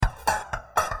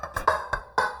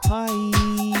Hi.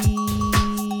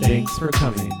 Thanks for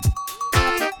coming.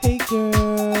 Hey,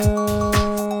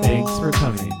 girl. Thanks for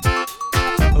coming.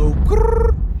 Oh,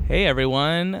 grrr. Hey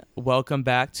everyone, welcome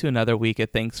back to another week of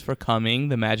Thanks for Coming,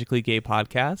 the Magically Gay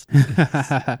podcast.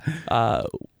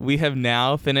 We have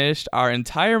now finished our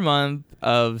entire month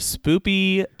of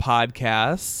spoopy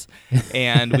podcasts,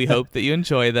 and we hope that you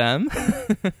enjoy them.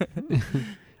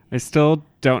 I still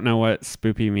don't know what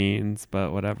spoopy means,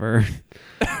 but whatever.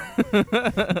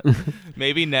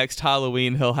 Maybe next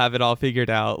Halloween he'll have it all figured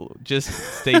out. Just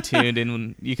stay tuned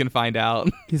and you can find out.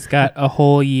 He's got a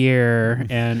whole year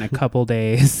and a couple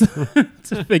days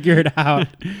to figure it out.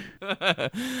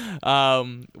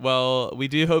 Well, we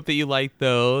do hope that you like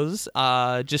those.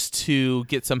 Just to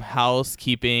get some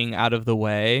housekeeping out of the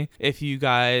way, if you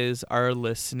guys are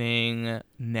listening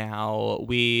now,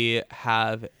 we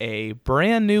have a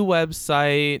brand new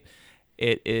website.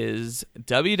 It is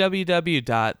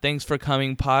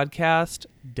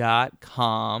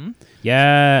www.thanksforcomingpodcast.com.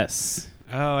 Yes.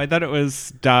 Oh, I thought it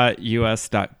was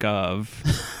 .us.gov.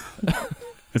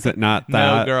 Is it not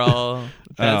that? No, girl.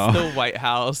 That's Oh. the White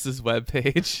House's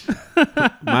webpage.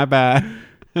 My bad.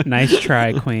 Nice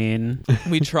try, Queen.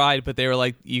 We tried, but they were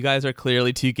like, you guys are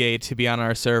clearly too gay to be on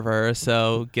our server,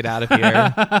 so get out of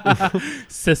here.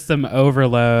 System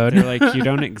overload. They're like, you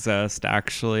don't exist,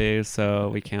 actually, so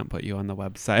we can't put you on the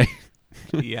website.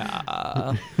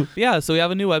 Yeah. So we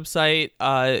have a new website.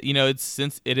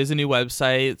 Since it is a new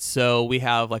website, so we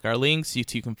have like our links. You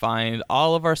can find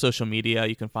all of our social media.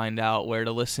 You can find out where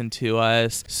to listen to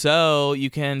us. So you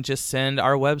can just send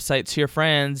our website to your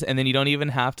friends, and then you don't even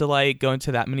have to like go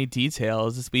into that many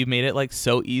details. We've made it like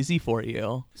so easy for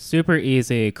you. Super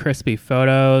easy. Crispy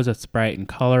photos. It's bright and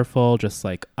colorful, just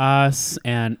like us.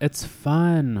 And it's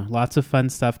fun. Lots of fun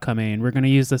stuff coming. We're going to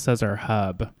use this as our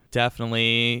hub.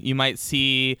 Definitely. You might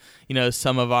see,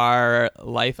 some of our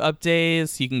life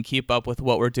updates. You can keep up with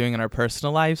what we're doing in our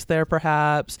personal lives there,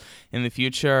 perhaps. In the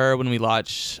future, when we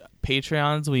launch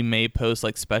Patreons, we may post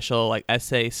like special like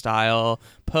essay style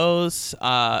posts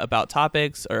about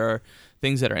topics or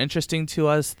things that are interesting to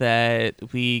us that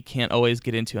we can't always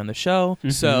get into on the show.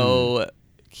 Mm-hmm. So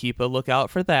keep a lookout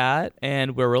for that,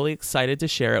 and we're really excited to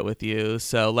share it with you.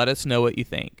 So let us know what you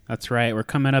think. That's right. We're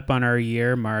coming up on our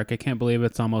year mark. I can't believe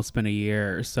it's almost been a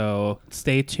year. So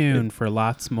stay tuned for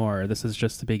lots more. This is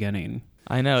just the beginning.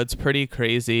 I know, it's pretty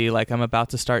crazy. Like, I'm about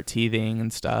to start teething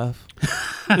and stuff.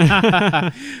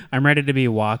 I'm ready to be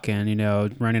walking,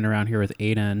 running around here with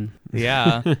Aiden.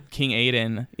 Yeah, King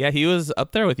Aiden. Yeah, he was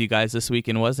up there with you guys this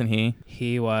weekend, wasn't he?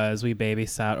 He was. We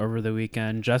babysat over the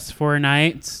weekend just 4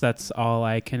 nights. That's all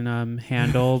I can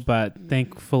handle, but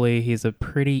thankfully he's a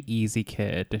pretty easy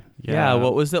kid. Yeah,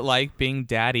 what was it like being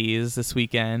daddies this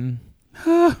weekend?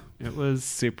 It was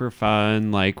super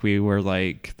fun. Like, we were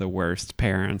like the worst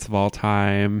parents of all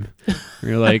time.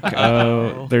 We were like,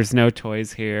 oh, there's no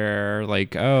toys here.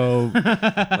 Like, oh,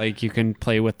 like you can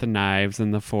play with the knives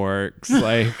and the forks.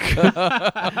 Like,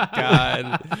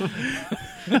 God.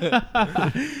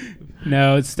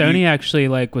 No, Stoney actually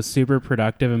was super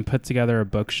productive and put together a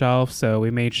bookshelf. So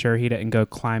we made sure he didn't go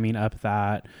climbing up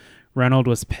that. Reynolds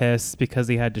was pissed because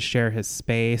he had to share his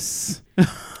space.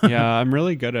 Yeah, I'm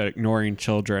really good at ignoring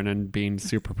children and being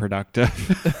super productive.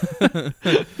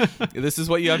 This is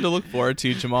what you have to look forward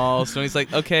to, Jamal. So he's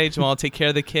like, okay, Jamal, take care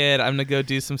of the kid. I'm going to go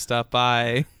do some stuff.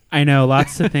 Bye. I know,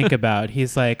 lots to think about.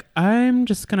 He's like, I'm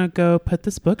just going to go put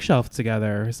this bookshelf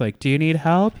together. He's like, do you need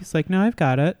help? He's like, no, I've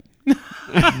got it.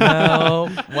 No,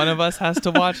 one of us has to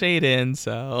watch Aiden,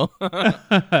 so.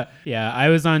 Yeah, I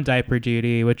was on diaper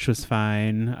duty, which was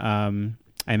fine. I'm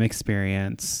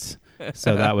experienced,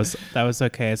 so that was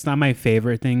okay. It's not my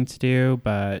favorite thing to do,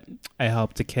 but I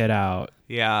helped a kid out.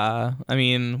 Yeah, I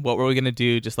mean, what were we gonna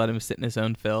do? Just let him sit in his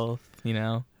own filth,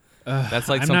 That's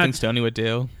like something Stoney would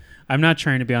do. I'm not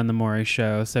trying to be on the Maury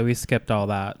show, so we skipped all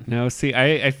that. No, see,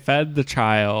 I fed the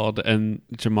child, and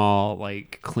Jamal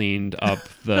cleaned up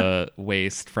the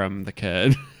waste from the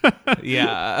kid.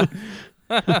 Yeah.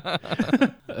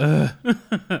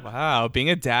 Wow, being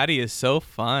a daddy is so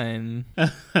fun.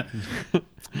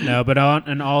 No, but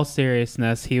in all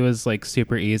seriousness, he was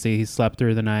super easy. He slept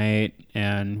through the night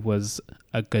and was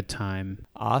a good time.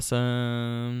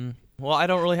 Awesome. Well, I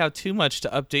don't really have too much to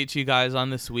update you guys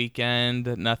on this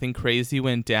weekend. Nothing crazy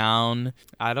went down.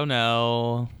 I don't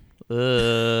know.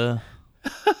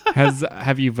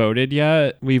 Have you voted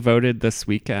yet? We voted this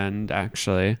weekend,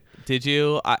 actually. Did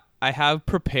you? I have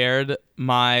prepared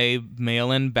my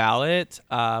mail-in ballot,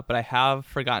 but I have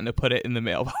forgotten to put it in the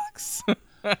mailbox.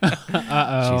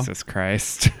 Uh-oh. Jesus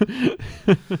Christ.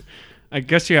 I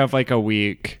guess you have like a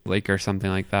week, like, or something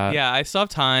like that. Yeah, I still have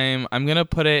time. I'm going to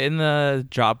put it in the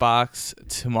Dropbox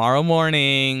tomorrow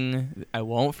morning. I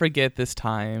won't forget this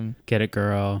time. Get it,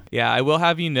 girl. Yeah, I will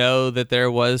have you know that there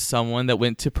was someone that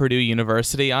went to Purdue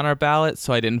University on our ballot,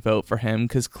 so I didn't vote for him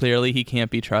because clearly he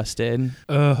can't be trusted.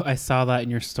 Oh, I saw that in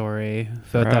your story.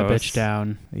 Vote that Gross. bitch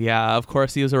down. Yeah, of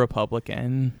course he was a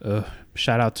Republican. Ugh.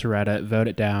 Shout out to Reddit. Vote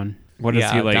it down. What does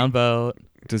yeah, he like? downvote.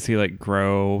 Does he like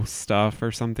grow stuff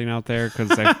or something out there? Because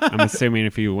I'm assuming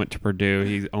if he went to Purdue,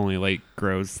 he only like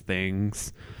grows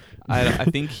things. I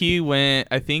think he went.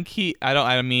 I think he. I don't.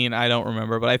 I mean, I don't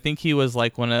remember, but I think he was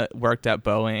like worked at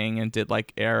Boeing and did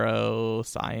like aero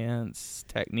science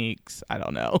techniques. I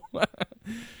don't know.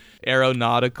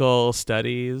 Aeronautical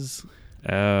studies.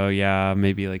 Oh yeah,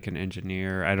 maybe like an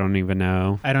engineer. I don't even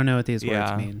know. I don't know what these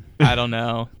Yeah. words mean. I don't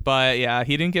know, but yeah,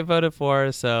 he didn't get voted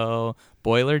for, so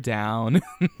boiler down.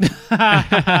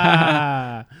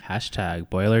 Hashtag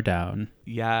boiler down.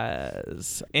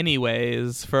 Yes.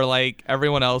 Anyways, for like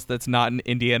everyone else that's not in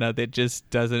Indiana that just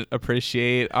doesn't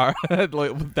appreciate our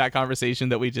like, that conversation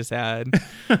that we just had.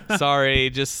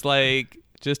 Sorry, just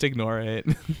ignore it.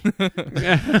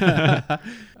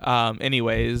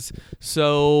 Anyways,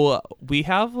 so we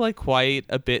have like quite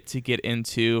a bit to get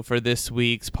into for this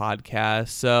week's podcast.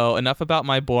 So enough about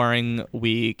my boring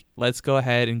week. Let's go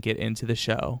ahead and get into the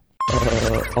show.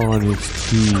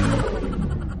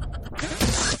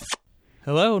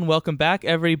 Hello and welcome back,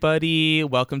 everybody.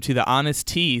 Welcome to the Honest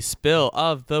Tea Spill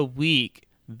of the Week.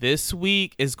 This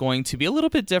week is going to be a little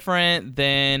bit different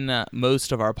than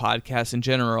most of our podcasts in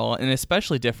general, and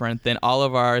especially different than all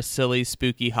of our silly,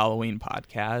 spooky Halloween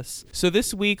podcasts. So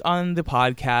this week on the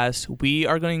podcast, we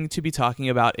are going to be talking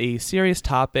about a serious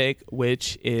topic,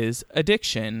 which is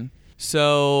addiction.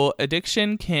 So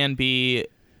addiction can be,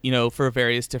 for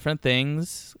various different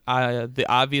things. The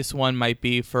obvious one might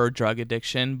be for drug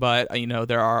addiction, but,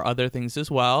 there are other things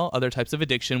as well, other types of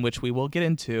addiction, which we will get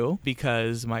into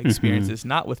because my experience is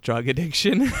not with drug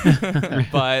addiction.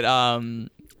 But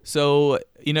so,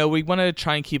 we want to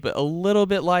try and keep it a little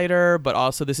bit lighter, but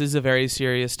also this is a very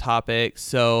serious topic.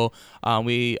 So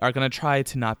we are going to try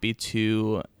to not be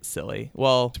too silly.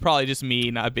 Well, it's probably just me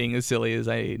not being as silly as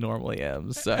I normally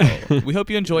am. So we hope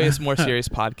you enjoy this more serious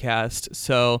podcast.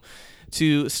 So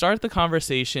to start the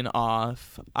conversation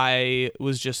off, I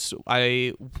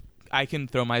can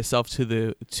throw myself to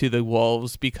the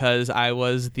wolves because I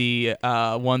was the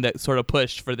one that sort of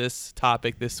pushed for this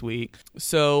topic this week.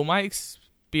 So my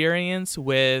experience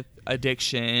with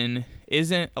addiction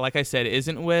isn't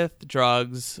with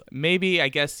drugs. Maybe I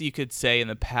guess you could say in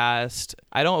the past,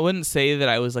 I wouldn't say that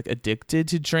I was like addicted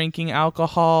to drinking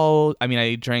alcohol. I mean,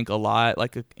 I drank a lot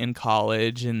like in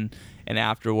college and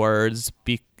afterwards,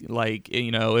 it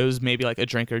was maybe like a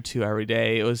drink or two every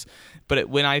day.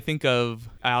 When I think of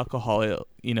alcohol,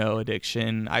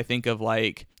 addiction, I think of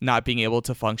like not being able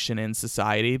to function in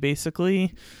society,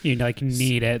 basically. You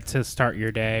need it to start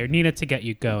your day or need it to get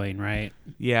you going, right?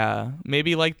 Yeah.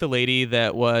 Maybe like the lady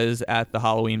that was at the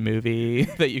Halloween movie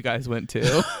that you guys went to.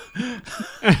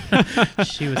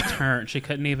 She was turned. She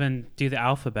couldn't even do the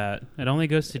alphabet. It only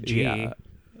goes to G.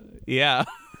 Yeah.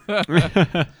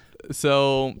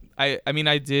 So I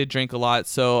did drink a lot,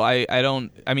 so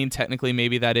technically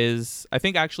maybe that is, I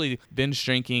think actually binge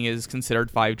drinking is considered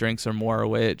 5 drinks or more,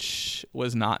 which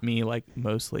was not me like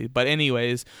mostly. But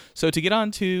anyways, so to get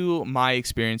on to my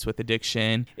experience with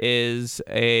addiction is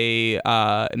an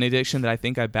addiction that I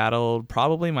think I battled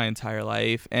probably my entire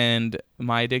life, and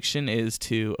my addiction is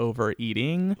to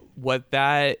overeating. What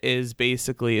that is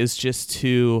basically is just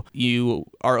you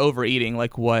are overeating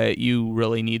like what you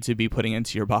really need to be putting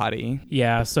into your body.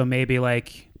 Yeah, so maybe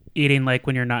like eating like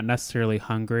when you're not necessarily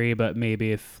hungry, but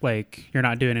maybe if like you're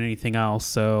not doing anything else,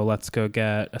 so let's go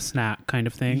get a snack kind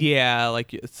of thing. Yeah,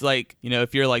 like it's like,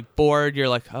 if you're like bored, you're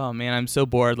like, oh man, I'm so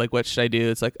bored, like what should I do?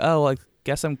 It's like, oh, like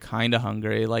guess I'm kind of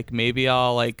hungry, like maybe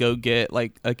I'll like go get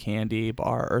like a candy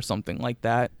bar or something like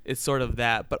that. It's sort of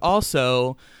that. But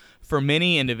also for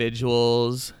many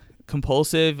individuals,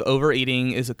 compulsive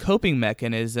overeating is a coping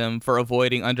mechanism for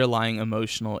avoiding underlying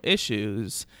emotional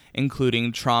issues,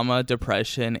 including trauma,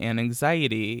 depression, and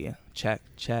anxiety. Check,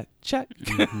 check, check.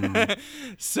 Mm-hmm.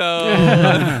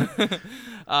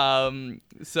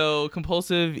 So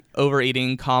compulsive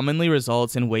overeating commonly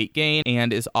results in weight gain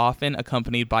and is often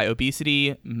accompanied by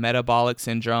obesity, metabolic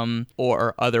syndrome,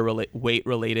 or other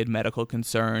weight-related medical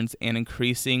concerns and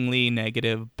increasingly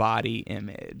negative body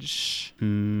image.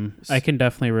 I can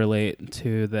definitely relate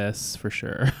to this for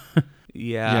sure.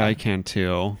 Yeah, I can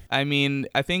too. I mean,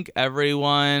 I think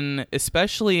everyone,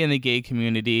 especially in the gay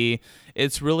community,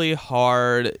 it's really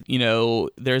hard. You know,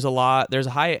 there's a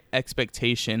high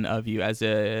expectation of you as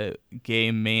a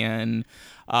gay man,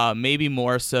 maybe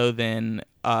more so than,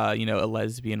 you know, a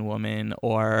lesbian woman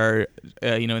or,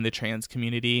 you know, in the trans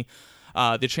community.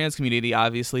 The trans community,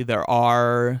 obviously, there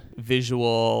are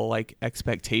visual like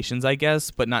expectations, I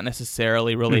guess, but not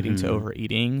necessarily relating to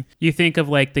overeating. You think of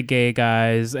like the gay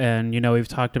guys, and you know, we've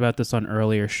talked about this on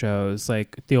earlier shows.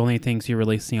 Like the only things you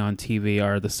really see on TV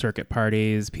are the circuit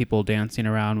parties, people dancing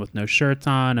around with no shirts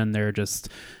on, and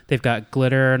they've got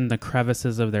glitter in the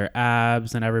crevices of their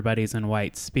abs, and everybody's in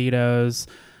white Speedos.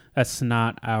 That's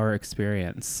not our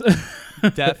experience.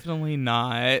 Definitely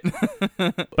not.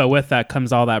 But with that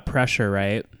comes all that pressure,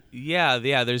 right? Yeah,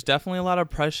 there's definitely a lot of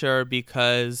pressure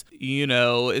because, you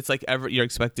know, it's like you're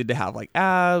expected to have like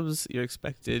abs, you're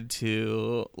expected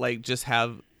to like just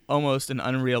have almost an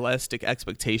unrealistic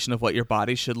expectation of what your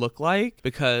body should look like,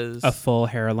 because a full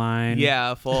hairline.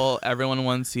 Yeah, everyone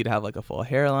wants you to have like a full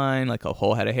hairline, like a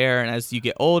whole head of hair, and as you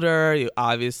get older, you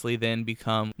obviously then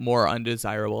become more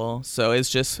undesirable. So it's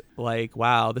just like,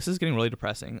 wow, this is getting really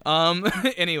depressing.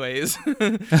 Anyways.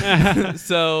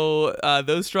 So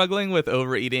those struggling with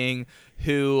overeating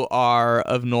who are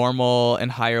of normal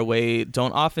and higher weight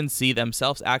don't often see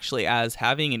themselves actually as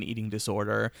having an eating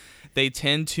disorder. They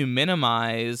tend to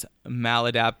minimize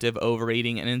maladaptive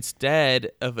overeating, and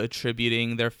instead of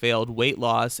attributing their failed weight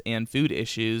loss and food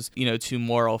issues, you know, to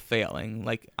moral failing.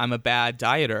 Like, I'm a bad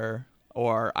dieter,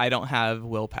 or I don't have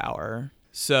willpower.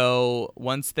 So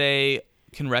once they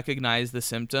can recognize the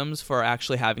symptoms for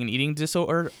actually having an eating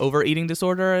disorder, overeating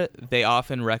disorder, they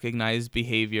often recognize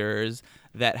behaviors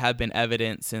that have been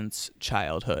evident since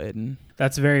childhood.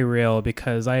 That's very real,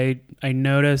 because I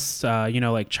noticed, you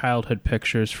know, like childhood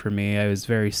pictures for me, I was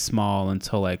very small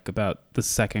until like about the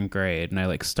second grade, and I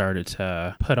like started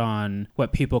to put on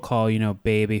what people call, you know,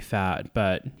 baby fat.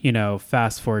 But, you know,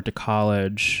 fast forward to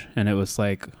college, and it was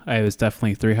like I was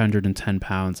definitely 310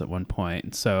 pounds at one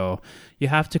point. So you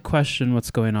have to question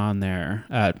what's going on there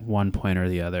at one point or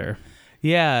the other.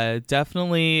 Yeah,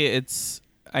 definitely.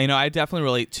 I definitely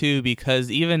relate too, because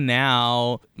even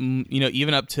now, you know,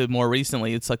 even up to more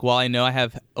recently, it's like, while I know I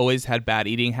have always had bad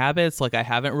eating habits, like I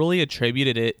haven't really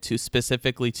attributed it to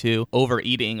specifically to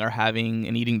overeating or having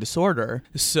an eating disorder.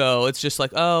 So it's just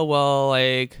like, oh, well,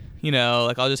 like, you know,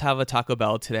 like I'll just have a Taco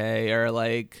Bell today, or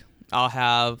like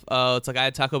it's like I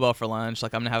had Taco Bell for lunch,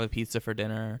 like I'm gonna have a pizza for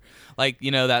dinner, like,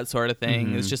 you know, that sort of thing.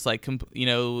 Mm-hmm. It's just like, you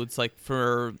know, it's like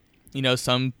for, you know,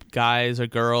 some guys or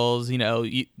girls, you know,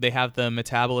 they have the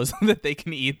metabolism that they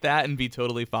can eat that and be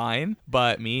totally fine.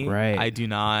 But me, right. I do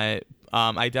not.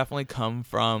 I definitely come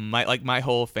from my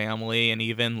whole family, and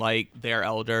even like their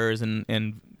elders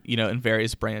and you know, in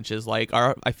various branches. Like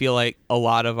I feel like a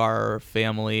lot of our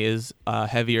family is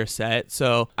heavier set.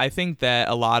 So I think that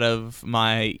a lot of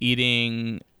my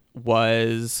eating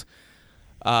was,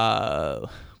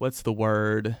 what's the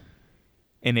word?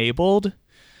 Enabled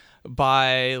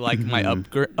by like my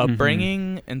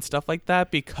upbringing and stuff like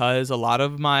that, because a lot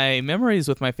of my memories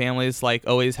with my family is like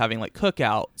always having like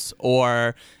cookouts,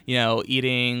 or, you know,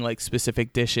 eating like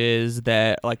specific dishes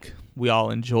that like we all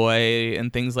enjoy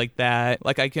and things like that.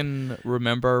 Like I can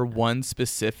remember one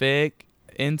specific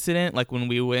incident, like when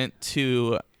we went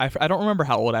to, I don't remember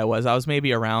how old I was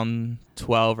maybe around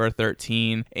 12 or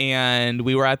 13, and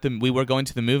we were going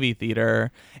to the movie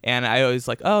theater, and I always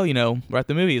like, oh, you know, we're at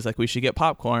the movies, like we should get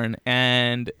popcorn.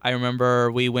 And I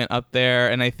remember we went up there,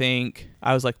 and I think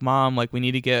I was like, Mom, like we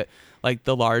need to get like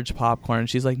the large popcorn.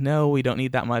 She's like, no, we don't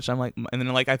need that much. I'm like, and then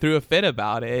like I threw a fit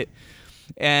about it.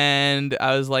 And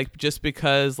I was like, just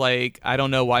because like, I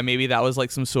don't know why, maybe that was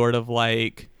like some sort of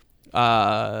like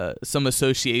some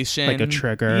association, like a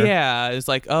trigger. Yeah, it's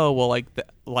like, oh well,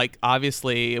 like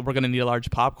obviously we're gonna need a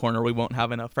large popcorn or we won't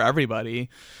have enough for everybody,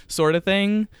 sort of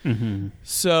thing. Mm-hmm.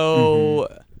 So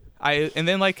and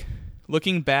then like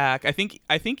looking back, I think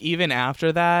even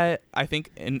after that,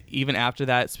 even after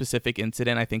that specific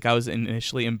incident, I think I was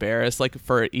initially embarrassed, like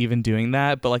for even doing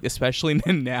that. But like especially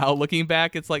now looking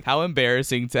back, it's like how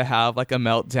embarrassing to have like a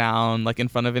meltdown like in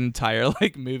front of an entire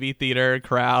like movie theater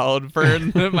crowd for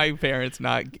my parents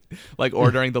not like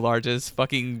ordering the largest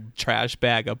fucking trash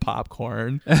bag of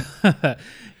popcorn.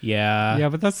 Yeah,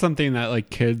 but that's something that like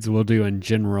kids will do in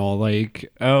general.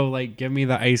 Like, oh, like give me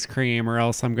the ice cream, or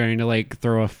else I'm going to like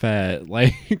throw a fit.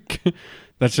 Like,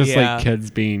 that's just like kids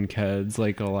being kids.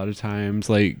 Like a lot of times,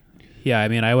 like. Yeah, I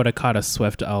mean, I would have caught a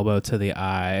swift elbow to the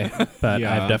eye, but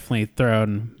I've definitely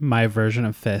thrown my version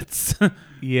of fits.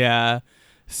 Yeah.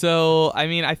 So, I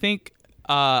mean, I think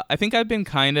I've been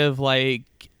kind of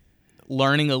like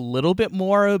learning a little bit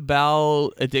more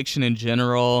about addiction in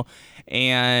general,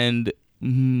 and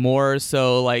more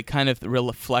so like kind of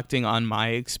reflecting on my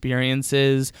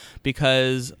experiences,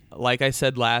 because like I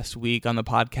said last week on the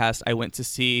podcast, I went to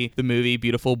see the movie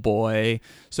Beautiful Boy.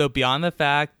 So beyond the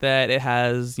fact that it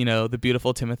has, you know, the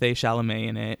beautiful Timothée Chalamet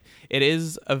in it,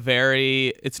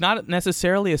 it's not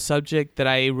necessarily a subject that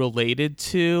I related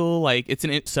to. Like, it's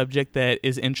a subject that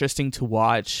is interesting to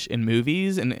watch in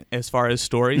movies and as far as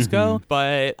stories go.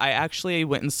 But I actually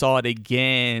went and saw it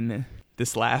again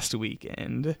this last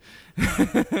weekend.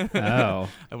 Oh.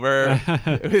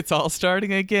 It's all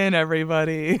starting again,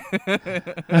 everybody.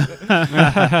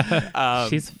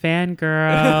 She's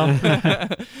fangirl.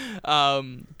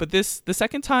 But the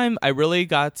second time, I really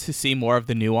got to see more of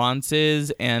the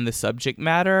nuances and the subject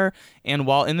matter. And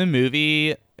while in the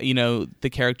movie, you know, the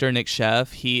character Nick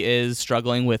Sheff, he is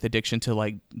struggling with addiction to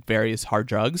like various hard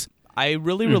drugs, I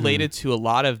really related to a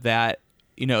lot of that,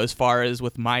 you know, as far as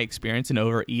with my experience in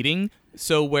overeating.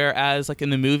 So whereas like in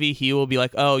the movie, he will be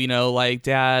like, oh, you know, like,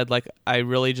 Dad, like, I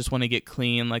really just want to get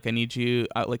clean. Like, I need you,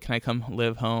 like, can I come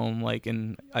live home? Like,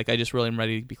 and like, I just really am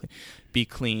ready to be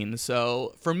clean.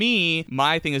 So for me,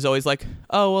 my thing is always like,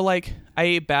 oh, well, like, I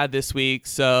ate bad this week.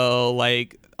 So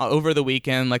like, over the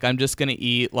weekend, like, I'm just gonna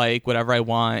eat like whatever I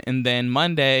want, and then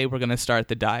Monday we're gonna start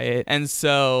the diet. And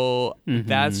so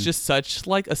that's just such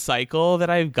like a cycle that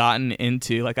I've gotten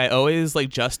into. Like, I always like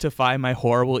justify my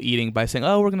horrible eating by saying,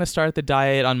 oh, we're gonna start the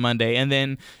diet on Monday, and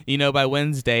then, you know, by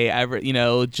Wednesday, you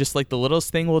know, just like the littlest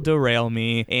thing will derail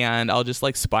me, and I'll just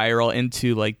like spiral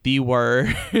into like the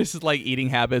worst like eating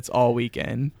habits all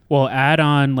weekend. Well, add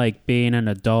on like being an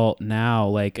adult now,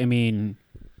 like, I mean,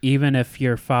 even if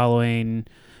you're following,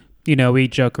 you know, we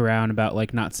joke around about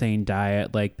like not saying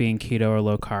diet, like being keto or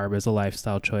low carb is a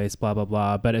lifestyle choice, blah, blah,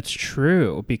 blah. But it's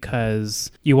true,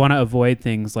 because you want to avoid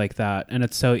things like that. And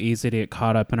it's so easy to get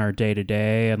caught up in our day to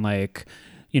day. And like,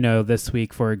 you know, this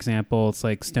week, for example, it's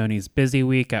like Stoney's busy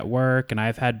week at work, and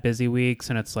I've had busy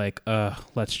weeks, and it's like,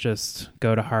 let's just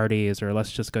go to Hardee's, or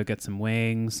let's just go get some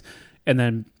wings. And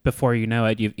then before you know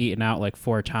it, you've eaten out like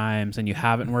 4 times and you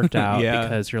haven't worked out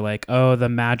because you're like, oh, the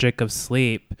magic of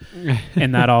sleep.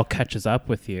 And that all catches up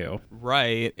with you.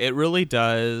 Right. It really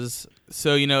does.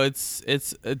 So, you know, it's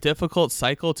a difficult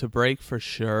cycle to break for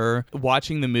sure.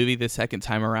 Watching the movie the second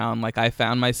time around, like, I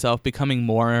found myself becoming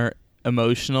more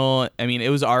emotional. I mean, it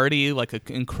was already like an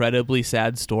incredibly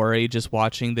sad story just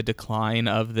watching the decline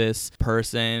of this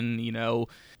person, you know.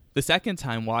 The second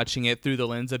time watching it through the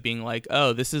lens of being like,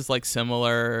 oh, this is like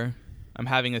similar. I'm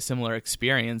having a similar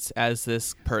experience as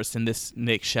this person, this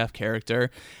Nick Sheff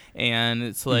character. And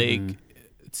it's like,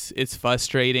 it's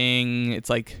frustrating. It's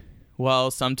like,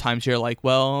 well, sometimes you're like,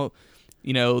 well,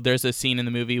 you know, there's a scene in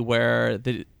the movie where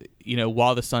you know,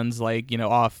 while the son's like, you know,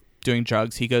 off doing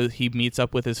drugs, he meets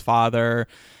up with his father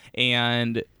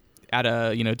and at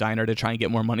a, you know, diner to try and get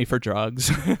more money for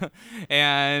drugs.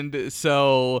 And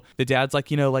so the dad's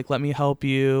like, you know, like, let me help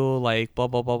you, like, blah,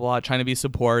 blah, blah, blah, trying to be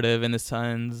supportive. And the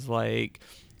son's like,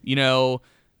 you know,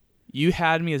 you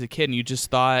had me as a kid and you just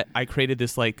thought I created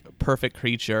this like perfect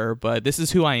creature, but this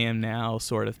is who I am now,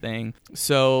 sort of thing.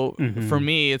 So for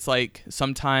me, it's like,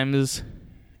 sometimes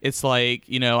it's like,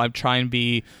 you know, I'm trying to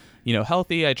be, you know,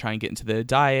 healthy. I try and get into the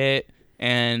diet.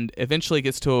 And eventually it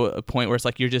gets to a point where it's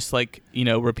like you're just like, you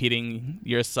know, repeating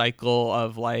your cycle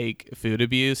of like food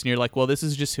abuse. And you're like, well, this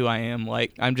is just who I am.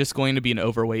 Like, I'm just going to be an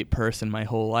overweight person my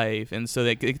whole life. And so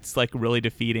that it's like really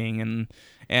defeating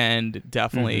and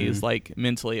definitely is like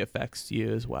mentally affects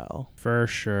you as well. For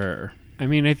sure. I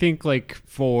mean, I think like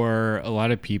for a lot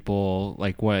of people,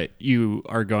 like what you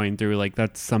are going through, like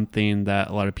that's something that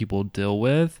a lot of people deal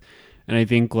with. And I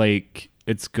think like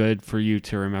it's good for you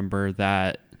to remember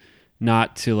that,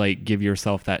 not to like give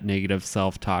yourself that negative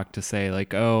self-talk to say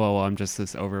like, oh, well, I'm just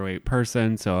this overweight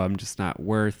person, so I'm just not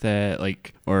worth it.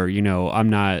 Like, or, you know, I'm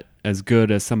not as good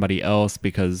as somebody else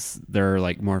because they're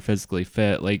like more physically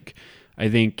fit. Like, I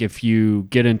think if you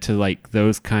get into like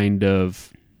those kind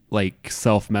of like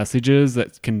self messages,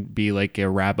 that can be like a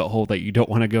rabbit hole that you don't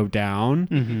want to go down.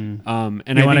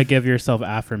 And you want to give yourself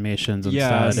affirmations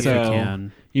instead if you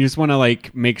can. You just want to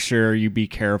like make sure you be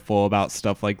careful about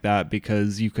stuff like that,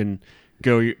 because you can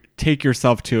go take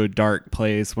yourself to a dark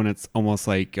place when it's almost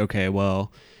like, okay,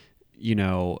 well, you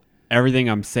know, everything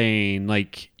I'm saying,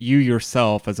 like you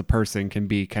yourself as a person can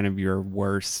be kind of your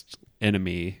worst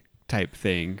enemy type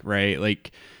thing, right?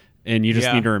 Like, and you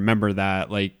just need to remember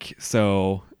that. Like,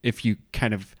 so if you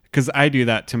kind of, because I do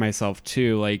that to myself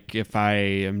too, like if I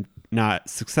am not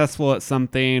successful at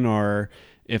something, or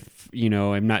if, you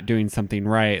know, I'm not doing something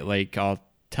right, like I'll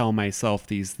tell myself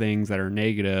these things that are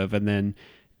negative, and then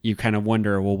you kind of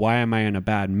wonder, well, why am I in a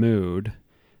bad mood?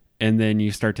 And then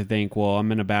you start to think, well,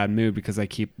 I'm in a bad mood because I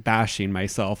keep bashing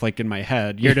myself, like in my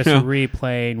head. You're just know?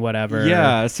 replaying whatever.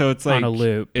 Yeah. So it's like on a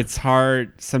loop. It's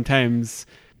hard sometimes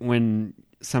when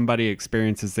somebody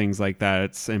experiences things like that.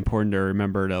 It's important to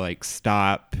remember to like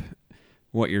stop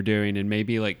what you're doing and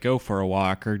maybe like go for a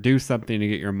walk or do something to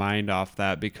get your mind off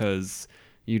that, because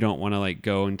you don't want to like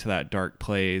go into that dark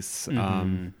place.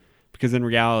 Because in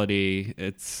reality,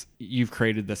 you've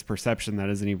created this perception that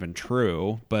isn't even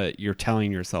true, but you're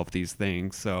telling yourself these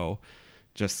things. So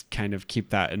just kind of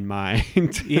keep that in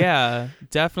mind. Yeah,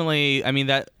 definitely. I mean,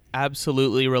 that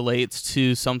absolutely relates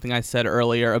to something I said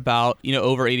earlier about,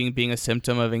 overeating being a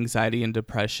symptom of anxiety and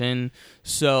depression.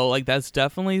 So like, that's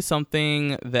definitely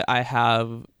something that I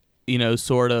have,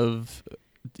 sort of,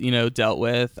 dealt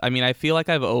with. I mean, I feel like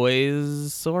I've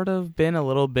always sort of been a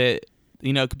little bit,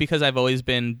 because I've always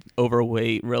been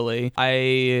overweight, really.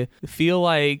 I feel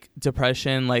like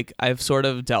depression, like I've sort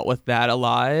of dealt with that a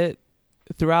lot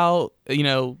throughout,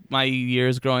 my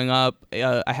years growing up.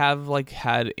 I have like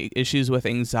had issues with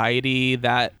anxiety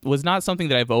that was not something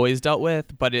that I've always dealt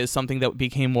with, but is something that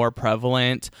became more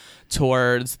prevalent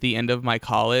towards the end of my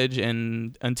college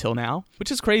and until now, which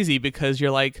is crazy because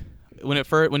you're like,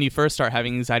 when you first start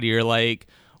having anxiety, you're like,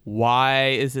 why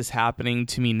is this happening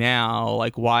to me now?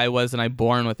 Like, why wasn't I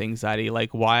born with anxiety?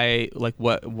 Like, why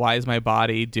is my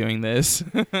body doing this?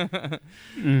 But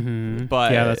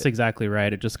yeah, that's exactly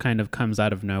right. It just kind of comes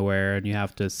out of nowhere and you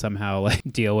have to somehow like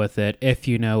deal with it. If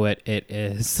you know it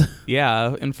is.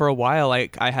 Yeah. And for a while,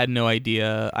 like I had no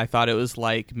idea. I thought it was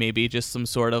like maybe just some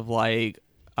sort of like,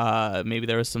 maybe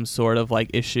there was some sort of like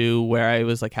issue where I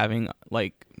was like having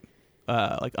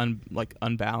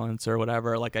unbalance or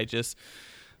whatever. Like I just,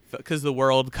 because the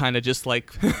world kind of just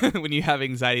like when you have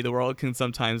anxiety, the world can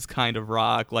sometimes kind of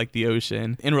rock like the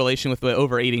ocean. In relation with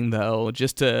overeating, though,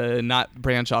 just to not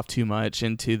branch off too much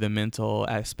into the mental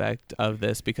aspect of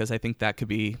this, because I think that could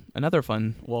be another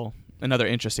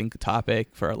interesting topic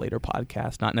for a later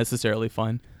podcast. Not necessarily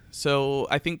fun. So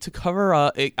I think to cover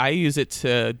up, I use it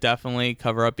to definitely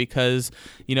cover up because,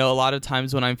 a lot of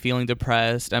times when I'm feeling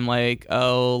depressed, I'm like,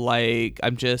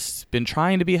 I'm just been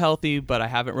trying to be healthy, but I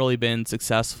haven't really been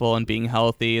successful in being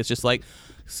healthy. It's just like,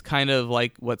 it's kind of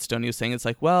like what Stoney was saying. It's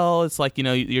like, well, it's like,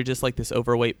 you're just like this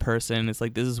overweight person. It's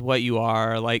like, this is what you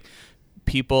are. Like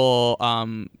people,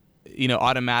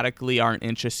 automatically aren't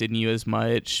interested in you as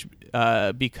much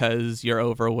because you're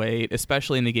overweight,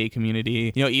 especially in the gay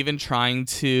community. Even trying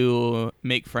to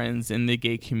make friends in the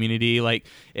gay community, like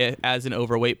as an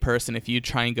overweight person, if you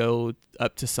try and go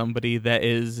up to somebody that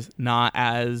is not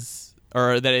as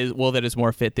that is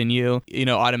more fit than you,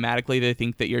 automatically they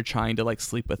think that you're trying to like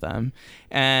sleep with them,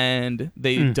 and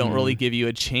they don't really give you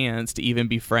a chance to even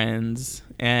be friends.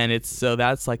 And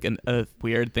that's like a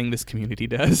weird thing this community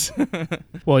does.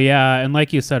 Well, yeah, and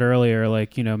like you said earlier,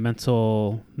 like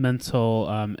mental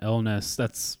illness.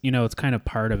 That's it's kind of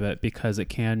part of it because it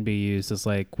can be used as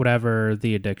like whatever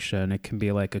the addiction. It can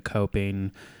be like a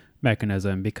coping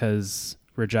mechanism because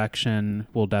rejection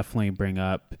will definitely bring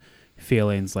up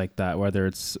feelings like that, whether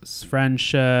it's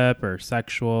friendship or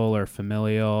sexual or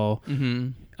familial.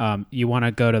 You want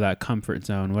to go to that comfort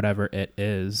zone, whatever it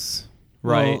is.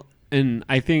 Right. Well, and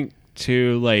I think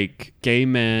too, like gay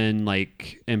men,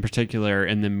 like in particular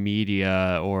in the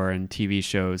media or in TV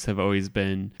shows, have always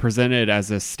been presented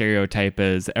as a stereotype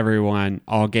as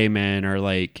all gay men are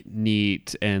like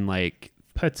neat and like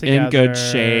put together, in good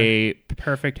shape,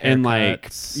 perfect haircuts. And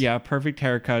like perfect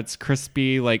haircuts,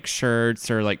 crispy like shirts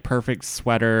or like perfect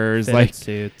sweaters, fitted like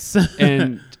suits.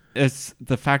 And it's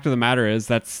the fact of the matter is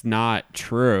that's not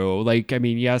true. Like, I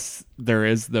mean, yes, there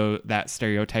is that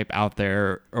stereotype out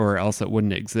there, or else it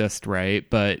wouldn't exist, right?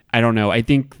 But I don't know. I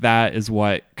think that is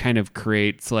what kind of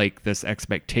creates like this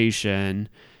expectation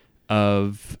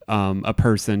of a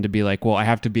person to be like, well, I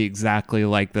have to be exactly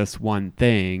like this one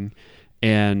thing.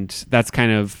 And that's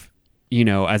kind of,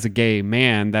 as a gay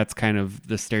man, that's kind of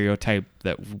the stereotype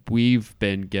that we've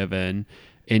been given.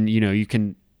 And, you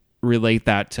can relate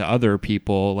that to other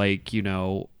people, like,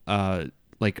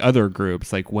 like other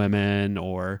groups, like women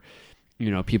or,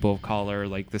 people of color,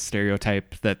 like the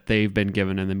stereotype that they've been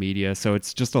given in the media. So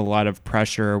it's just a lot of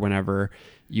pressure whenever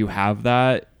you have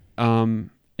that in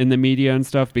the media and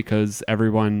stuff, because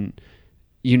everyone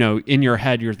you know, in your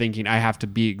head, you're thinking, I have to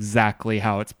be exactly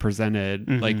how it's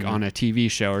presented, like on a TV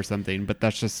show or something, but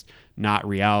that's just not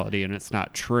reality and it's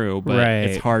not true. But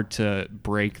it's hard to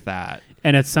break that.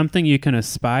 And it's something you can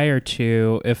aspire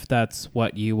to if that's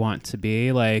what you want to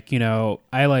be. Like, you know,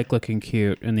 I like looking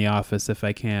cute in the office if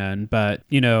I can, but,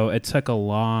 you know, it took a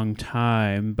long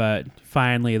time, but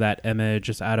finally that image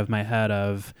is out of my head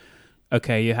of,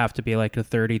 okay, you have to be like a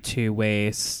 32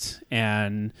 waist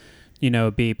and, you know,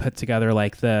 be put together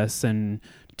like this and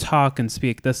talk and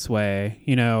speak this way.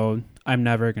 You know, I'm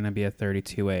never going to be a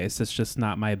 32 waist. It's just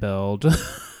not my build.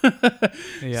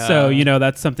 Yeah. So, you know,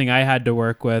 that's something I had to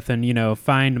work with and, you know,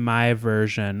 find my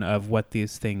version of what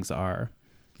these things are.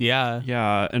 Yeah.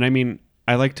 Yeah. And I mean,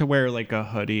 I like to wear like a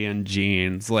hoodie and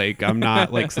jeans. Like I'm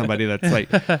not like somebody that's like,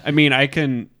 I mean, I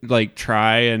can like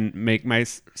try and make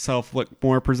myself look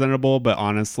more presentable, but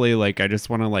honestly, like I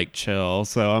just want to like chill.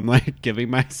 So I'm like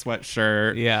giving my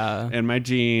sweatshirt and my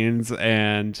jeans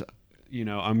and, you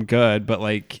know, I'm good. But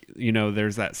like, you know,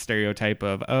 there's that stereotype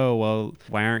of, oh, well,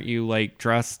 why aren't you like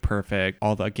dressed perfect?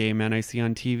 All the gay men I see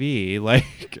on TV.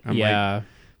 Like, I'm like,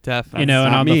 definitely. You know,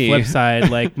 and on me. the flip side,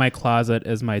 like my closet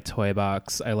is my toy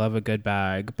box. I love a good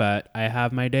bag, but I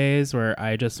have my days where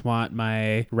I just want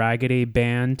my Raggedy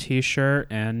Band t-shirt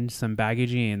and some baggy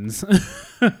jeans.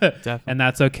 And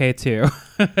that's okay too.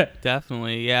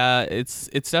 Definitely. Yeah. It's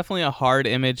definitely a hard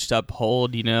image to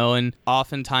uphold, you know, and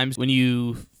oftentimes when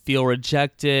you feel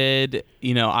rejected,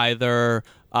 you know, either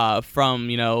from,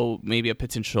 you know, maybe a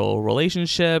potential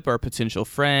relationship or a potential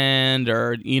friend,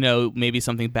 or, you know, maybe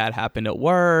something bad happened at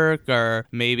work, or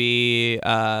maybe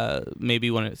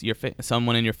when it's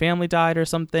someone in your family died or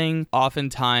something.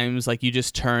 Oftentimes, like, you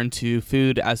just turn to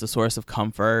food as a source of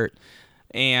comfort.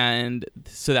 And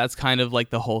so that's kind of like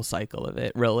the whole cycle of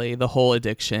it, really, the whole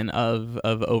addiction of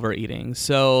overeating.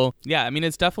 So, yeah, I mean,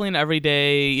 it's definitely an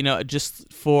everyday, you know, just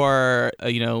for,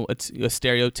 you know, a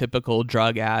stereotypical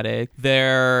drug addict,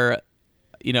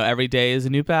 you know, every day is a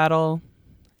new battle.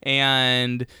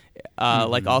 And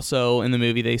like also in the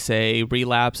movie, they say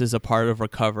relapse is a part of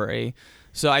recovery.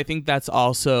 So I think that's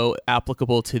also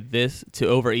applicable to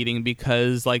overeating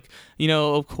because, like, you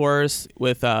know, of course,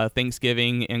 with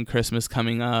Thanksgiving and Christmas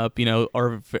coming up, you know,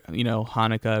 or, you know,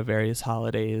 Hanukkah, various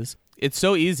holidays, it's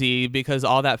so easy because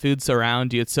all that food's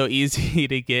around you. It's so easy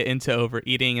to get into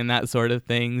overeating and that sort of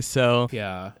thing. So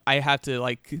yeah, I have to,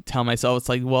 like, tell myself, it's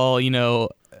like, well, you know,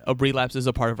 a relapse is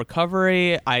a part of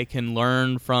recovery. I can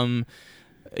learn from,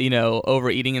 you know,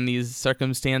 overeating in these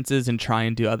circumstances and try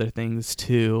and do other things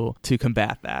to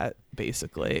combat that,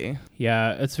 basically.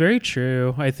 Yeah, it's very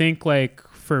true. I think, like,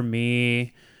 for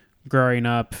me, growing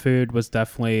up, food was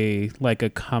definitely like a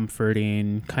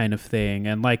comforting kind of thing.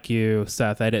 And like you,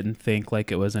 Seth, I didn't think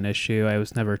like it was an issue. I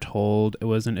was never told it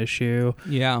was an issue.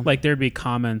 Yeah. Like there'd be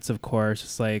comments, of course.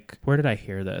 It's like, where did I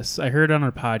hear this? I heard it on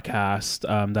a podcast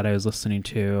that I was listening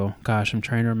to. Gosh, I'm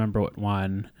trying to remember what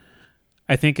one.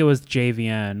 I think it was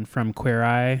JVN from Queer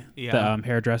Eye, the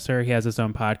hairdresser. He has his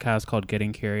own podcast called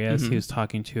Getting Curious. He was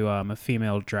talking to a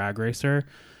female drag racer,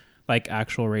 like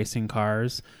actual racing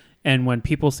cars. And when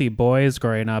people see boys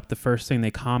growing up, the first thing they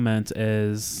comment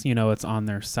is, you know, it's on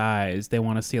their size. They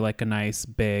want to see like a nice,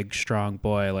 big, strong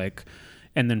boy. Like,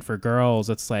 and then for girls,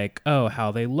 it's like, oh,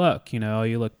 how they look, you know,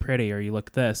 you look pretty or you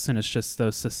look this. And it's just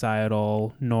those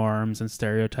societal norms and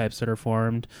stereotypes that are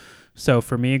formed. So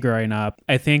for me growing up,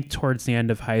 I think towards the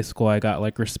end of high school, I got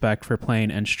like respect for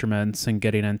playing instruments and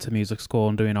getting into music school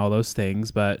and doing all those things.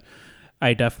 But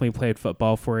I definitely played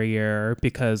football for a year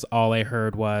because all I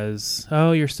heard was,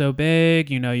 oh, you're so big,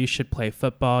 you know, you should play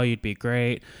football, you'd be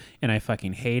great. And I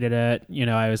fucking hated it. You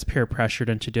know, I was peer pressured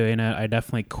into doing it. I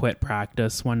definitely quit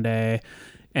practice one day.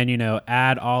 And, you know,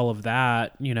 add all of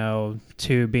that, you know,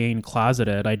 to being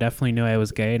closeted. I definitely knew I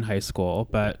was gay in high school,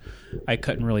 but I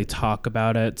couldn't really talk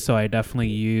about it. So I definitely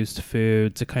used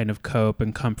food to kind of cope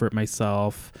and comfort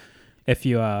myself. If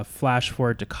you flash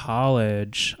forward to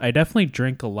college, I definitely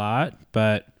drank a lot,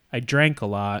 but I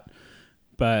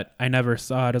never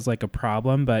saw it as like a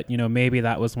problem. But, you know, maybe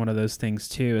that was one of those things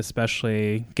too,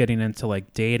 especially getting into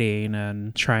like dating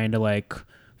and trying to like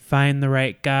find the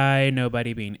right guy,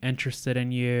 nobody being interested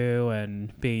in you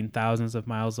and being thousands of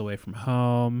miles away from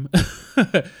home.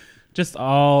 Just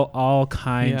all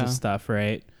kinds of stuff,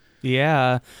 right?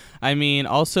 Yeah. I mean,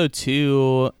 also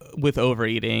too, with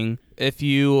overeating, if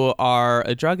you are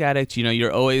a drug addict, you know,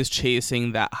 you're always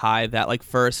chasing that high, that like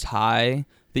first high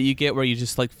that you get where you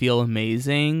just like feel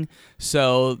amazing.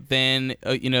 So then,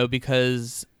 you know,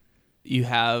 because you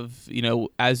have,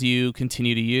 as you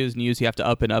continue to use, you have to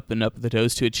up and up and up the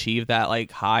dose to achieve that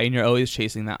like high, and you're always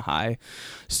chasing that high.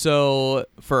 So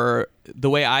for the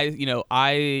way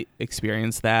I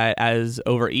experience that as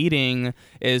overeating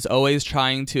is always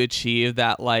trying to achieve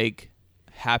that like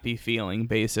happy feeling,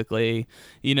 basically.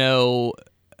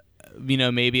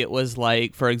 Maybe it was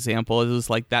like, for example, it was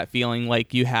like that feeling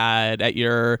like you had at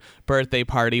your birthday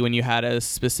party when you had a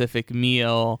specific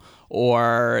meal,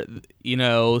 or,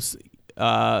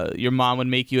 your mom would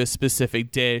make you a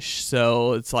specific dish.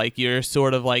 So it's like you're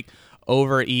sort of like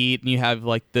overeat and you have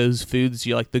like those foods,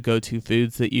 you like the go-to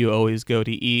foods that you always go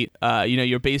to eat.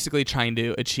 You're basically trying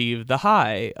to achieve the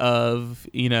high of,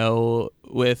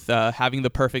 with having the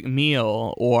perfect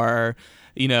meal, or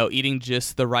eating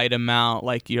just the right amount.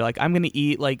 Like you're like, I'm going to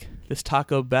eat like this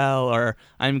Taco Bell, or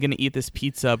I'm going to eat this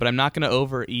pizza, but I'm not going to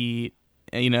overeat.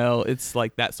 It's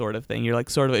like that sort of thing. You're like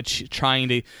sort of trying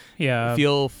to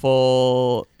feel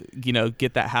full,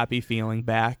 get that happy feeling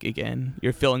back again.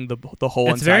 You're feeling the whole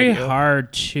inside. It's very you.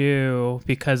 hard too,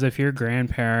 because if your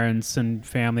grandparents and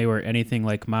family were anything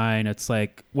like mine, it's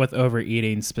like with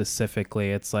overeating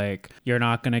specifically, it's like you're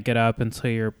not going to get up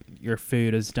until your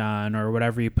food is done, or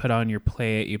whatever you put on your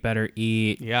plate, you better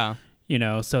eat. Yeah.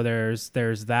 So there's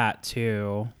that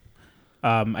too.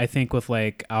 I think with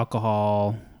like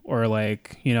alcohol, or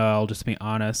like, I'll just be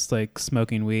honest, like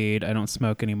smoking weed, I don't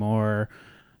smoke anymore,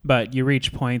 but you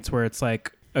reach points where it's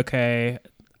like, okay,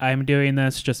 I'm doing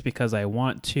this just because I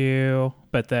want to,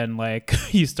 but then like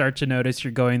you start to notice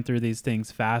you're going through these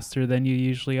things faster than you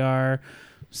usually are.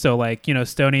 So like,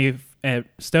 Stoney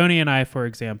and I, for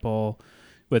example,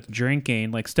 with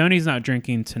drinking, like Stoney's not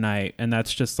drinking tonight, and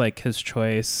that's just like his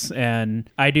choice, and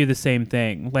I do the same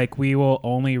thing. Like we will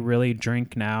only really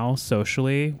drink now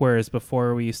socially, whereas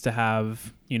before we used to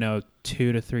have 2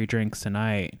 to 3 drinks a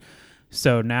night.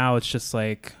 So now it's just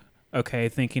like, okay,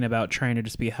 thinking about trying to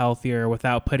just be healthier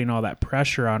without putting all that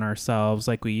pressure on ourselves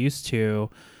like we used to.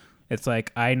 It's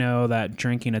like, I know that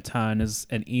drinking a ton is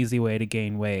an easy way to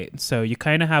gain weight, so you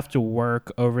kind of have to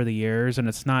work over the years, and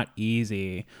it's not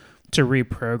easy to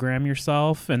reprogram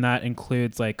yourself, and that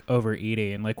includes like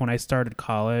overeating. Like when I started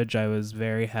college, I was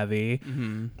very heavy,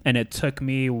 and it took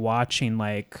me watching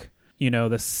like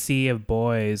the sea of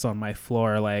boys on my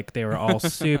floor. Like they were all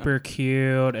super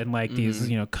cute, and like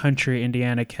these country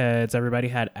Indiana kids, everybody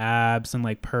had abs and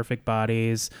like perfect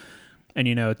bodies, and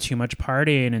too much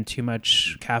partying and too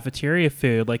much cafeteria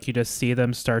food. Like you just see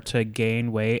them start to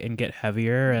gain weight and get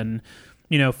heavier. And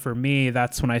for me,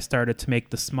 that's when I started to make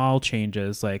the small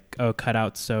changes, like, cut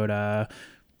out soda,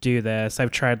 do this.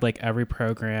 I've tried like every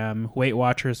program. Weight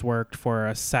Watchers worked for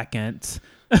a second.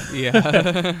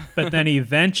 Yeah. But then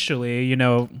eventually,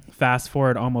 fast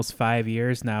forward almost 5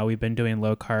 years now, we've been doing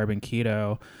low carb and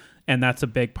keto. And that's a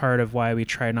big part of why we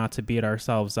try not to beat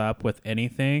ourselves up with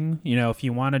anything. If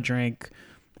you want to drink,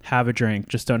 have a drink.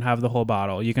 Just don't have the whole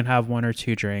bottle. You can have 1 or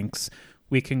 2 drinks.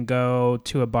 We can go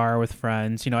to a bar with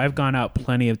friends. I've gone out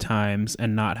plenty of times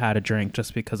and not had a drink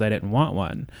just because I didn't want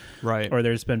one. Right. Or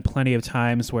there's been plenty of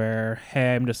times where,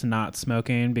 hey, I'm just not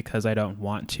smoking because I don't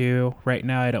want to right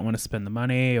now. I don't want to spend the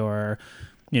money, or,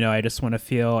 I just want to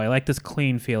feel, I like this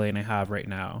clean feeling I have right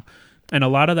now. And a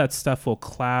lot of that stuff will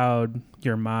cloud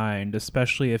your mind,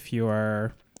 especially if you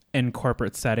are in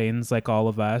corporate settings like all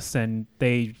of us, and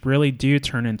they really do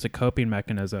turn into coping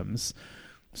mechanisms.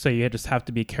 So you just have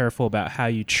to be careful about how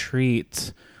you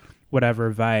treat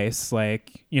whatever vice.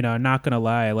 Like, I'm not going to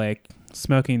lie, like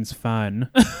smoking's fun.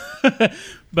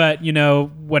 But,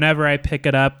 whenever I pick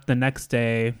it up the next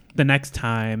day, the next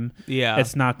time,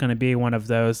 it's not going to be one of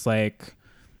those like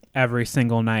every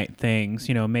single night things,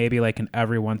 maybe like an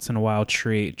every once in a while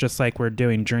treat, just like we're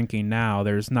doing drinking now.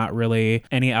 There's not really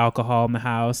any alcohol in the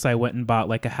house. I went and bought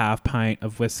like a half pint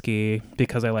of whiskey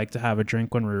because I like to have a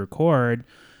drink when we record.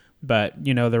 But,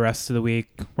 the rest of the week,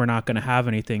 we're not going to have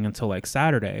anything until like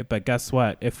Saturday. But guess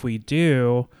what? If we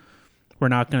do, we're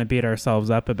not going to beat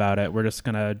ourselves up about it. We're just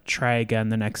going to try again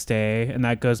the next day. And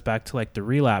that goes back to like the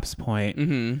relapse point.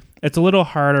 Mm-hmm. It's a little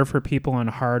harder for people on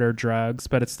harder drugs,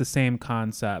 but it's the same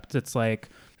concept. It's like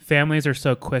families are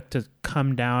so quick to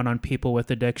come down on people with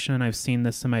addiction. I've seen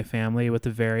this in my family with the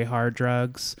very hard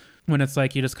drugs, when it's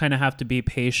like you just kind of have to be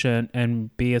patient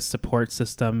and be a support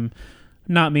system.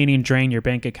 Not meaning drain your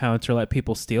bank accounts or let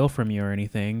people steal from you or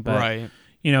anything, but, right.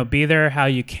 Be there how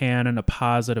you can in a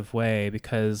positive way,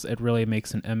 because it really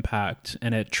makes an impact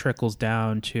and it trickles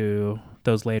down to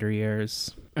those later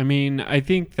years. I mean, I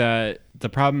think that the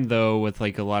problem though with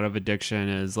like a lot of addiction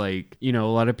is like, a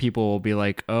lot of people will be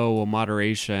like, oh, well,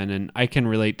 moderation. And I can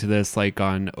relate to this like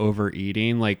on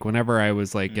overeating. Like whenever I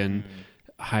was like in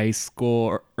high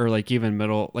school or like even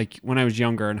middle, like when I was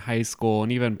younger in high school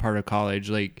and even part of college,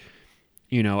 like,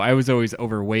 you know, I was always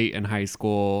overweight in high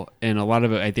school, and a lot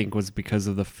of it I think was because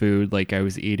of the food like I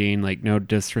was eating. Like, no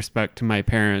disrespect to my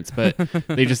parents, but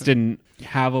they just didn't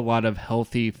have a lot of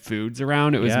healthy foods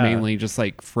around. It was mainly just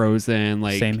like frozen,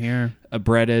 like same here,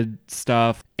 breaded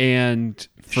stuff. And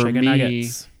for Chicken me,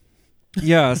 nuggets.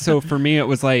 yeah, so for me it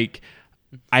was like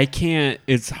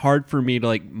it's hard for me to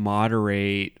like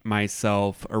moderate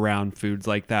myself around foods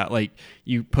like that. Like,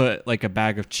 you put like a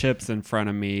bag of chips in front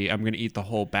of me, I'm going to eat the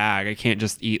whole bag. I can't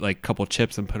just eat like a couple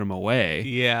chips and put them away.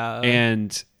 Yeah.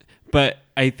 But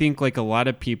I think like a lot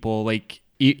of people, like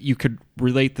you could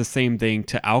relate the same thing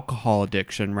to alcohol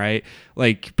addiction, right?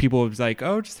 Like, people was like,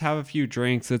 oh, just have a few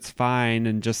drinks, it's fine,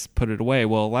 and just put it away.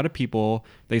 Well, a lot of people,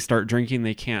 they start drinking,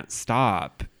 they can't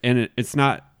stop. And it's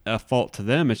not a fault to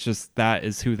them, it's just that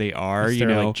is who they are. It's you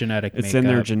their, know, like, genetic it's makeup. in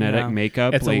their genetic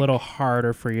makeup. It's like, a little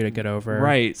harder for you to get over,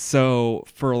 right? So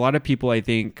for a lot of people, I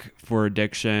think for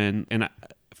addiction, and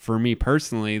for me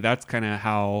personally, that's kind of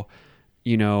how,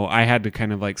 you know, I had to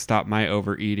kind of like stop my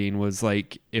overeating. Was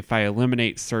like, if I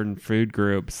eliminate certain food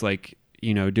groups, like,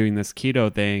 you know, doing this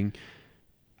keto thing,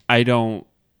 I don't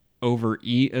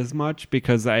overeat as much,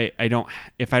 because I don't,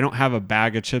 if I don't have a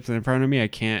bag of chips in front of me, I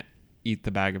can't eat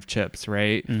the bag of chips,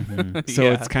 right? So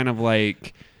Yeah. it's kind of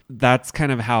like, that's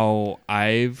kind of how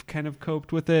I've kind of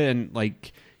coped with it. And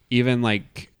like, even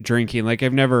like drinking, like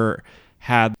I've never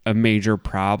had a major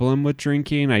problem with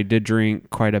drinking. I did drink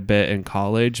quite a bit in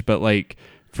college, but like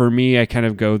for me, I kind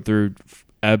of go through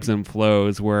ebbs and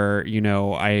flows where, you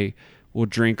know, I will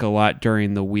drink a lot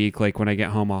during the week. Like when I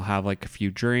get home, I'll have like a few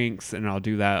drinks, and I'll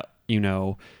do that, you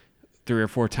know, 3 or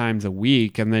 4 times a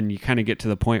week. And then you kind of get to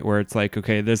the point where it's like,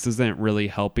 okay, this isn't really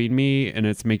helping me and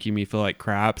it's making me feel like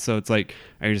crap. So it's like,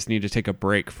 I just need to take a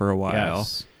break for a while.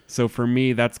 Yes. So for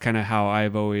me, that's kind of how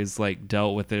I've always like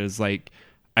dealt with it, is like,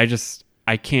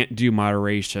 I can't do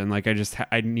moderation. Like,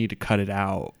 I need to cut it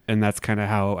out. And that's kind of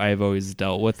how I've always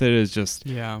dealt with it, is just,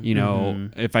 Yeah. you know,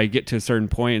 if I get to a certain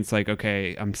point, it's like,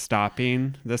 okay, I'm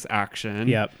stopping this action.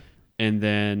 Yep. And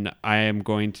then I am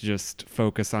going to just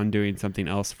focus on doing something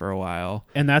else for a while.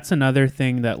 And that's another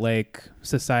thing that like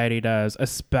society does,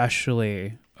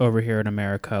 especially over here in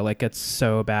America. Like, it's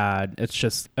so bad. It's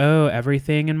just, oh,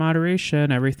 everything in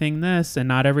moderation, everything this, and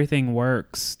not everything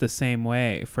works the same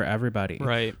way for everybody.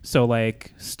 Right. So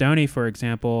like Stony, for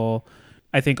example,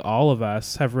 I think all of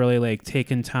us have really like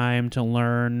taken time to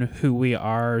learn who we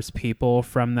are as people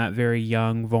from that very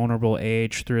young, vulnerable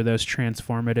age through those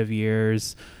transformative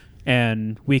years.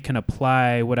 And we can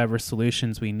apply whatever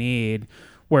solutions we need.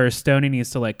 Whereas Stoney needs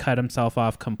to like cut himself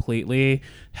off completely.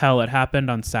 Hell, it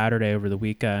happened on Saturday over the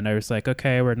weekend. I was like,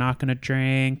 okay, we're not going to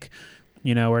drink.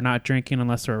 You know, we're not drinking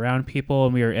unless we're around people.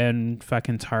 And we were in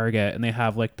fucking Target, and they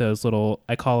have like those little,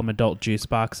 I call them adult juice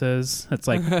boxes. It's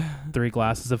like 3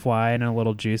 glasses of wine and a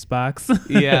little juice box.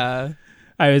 Yeah.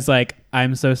 I was like,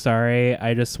 I'm so sorry.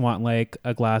 I just want like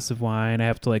a glass of wine. I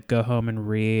have to like go home and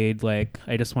read. Like,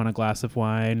 I just want a glass of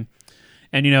wine.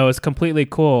 And, you know, it was completely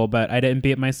cool, but I didn't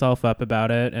beat myself up about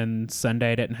it. And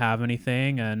Sunday I didn't have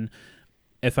anything. And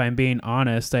if I'm being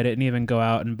honest, I didn't even go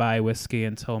out and buy whiskey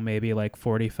until maybe like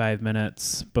 45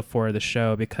 minutes before the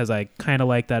show, because I kind of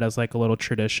like that as like a little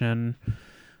tradition.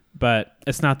 But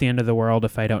it's not the end of the world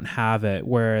if I don't have it.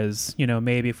 Whereas, you know,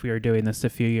 maybe if we were doing this a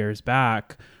few years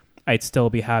back, I'd still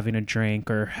be having a drink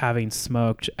or having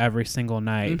smoked every single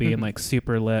night, being like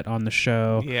super lit on the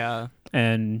show. Yeah.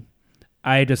 And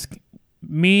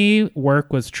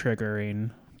work was triggering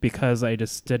because I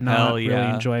just did not really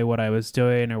enjoy what I was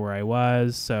doing or where I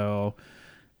was. So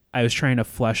I was trying to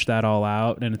flesh that all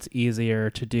out, and it's easier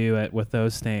to do it with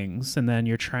those things. And then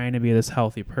you're trying to be this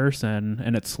healthy person,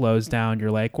 and it slows down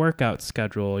your like workout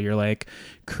schedule, your like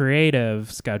creative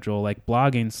schedule, like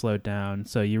blogging slowed down.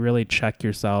 So you really check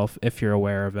yourself if you're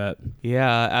aware of it.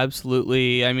 Yeah,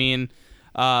 absolutely. I mean,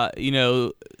 you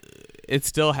know, it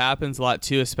still happens a lot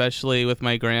too, especially with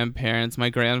my grandparents, my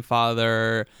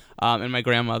grandfather, and my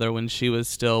grandmother when she was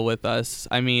still with us.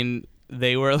 I mean,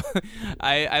 they were,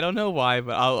 I don't know why,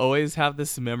 but I'll always have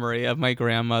this memory of my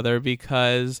grandmother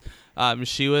because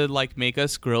she would like make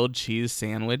us grilled cheese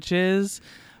sandwiches,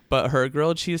 but her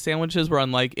grilled cheese sandwiches were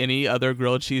unlike any other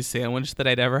grilled cheese sandwich that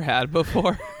I'd ever had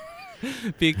before.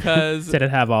 Because did it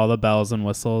have all the bells and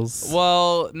whistles?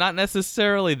 Well, not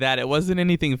necessarily that. It wasn't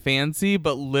anything fancy,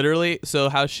 but literally, so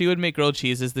how she would make grilled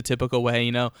cheese is the typical way,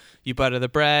 you know, you butter the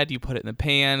bread, you put it in the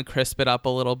pan, crisp it up a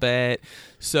little bit.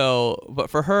 So,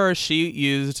 but for her, she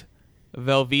used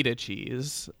Velveeta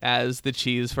cheese as the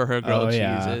cheese for her grilled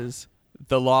cheeses.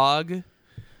 The log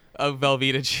of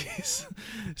Velveeta cheese.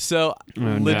 So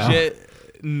legit.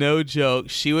 no joke,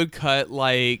 she would cut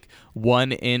like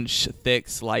 1-inch thick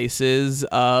slices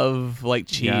of like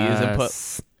cheese and put.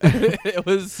 Yes. It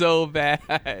was so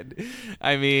bad.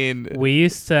 I mean, We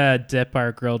used to dip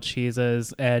our grilled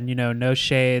cheeses, and no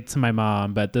shade to my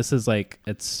mom, but this is like,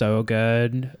 it's so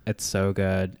good. It's so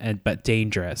good, but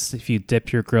dangerous if you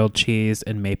dip your grilled cheese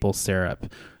in maple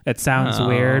syrup. It sounds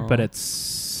weird, but it's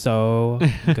so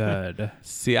good.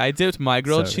 see, I dipped my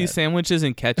grilled So cheese good. sandwiches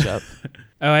in ketchup.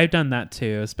 Oh, I've done that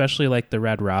too, especially like the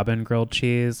Red Robin grilled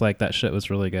cheese. Like that shit was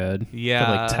really good. Yeah.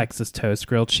 But, like Texas toast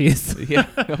grilled cheese. Yeah.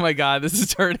 Oh my God, this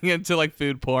is turning into like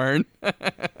food porn.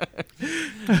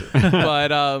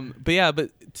 But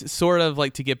sort of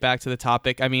like to get back to the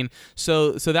topic. I mean,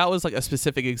 so that was like a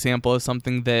specific example of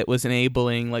something that was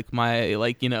enabling like my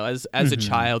like as a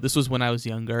child. This was when I was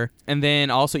younger, and then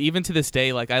also even to this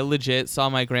day, like I legit saw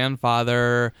my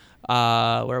grandfather. Where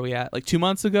are we at? Like 2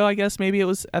 months ago, I guess maybe it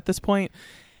was at this point.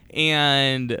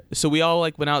 And so we all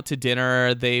like went out to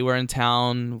dinner. They were in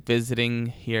town visiting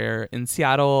here in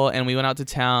Seattle, and we went out to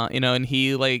town, and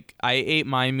he like, I ate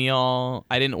my meal.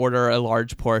 I didn't order a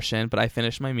large portion, but I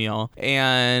finished my meal,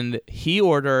 and he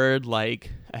ordered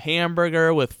like a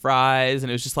hamburger with fries, and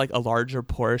it was just like a larger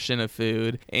portion of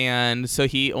food. And so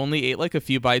he only ate like a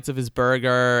few bites of his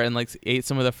burger and like ate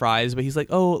some of the fries, but he's like,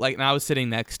 oh, like, and I was sitting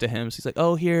next to him, so he's like,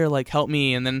 oh, here, like, help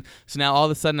me. And then so now all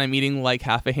of a sudden I'm eating like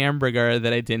half a hamburger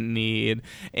that I didn't need,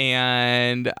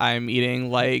 and I'm eating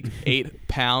like 8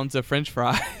 pounds of French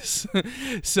fries.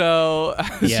 So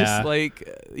it's just like,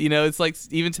 it's like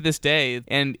even to this day,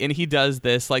 and he does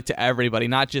this like to everybody,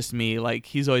 not just me. Like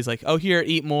he's always like, oh, here,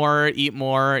 eat more,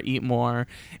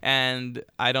 and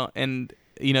I don't, and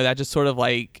that just sort of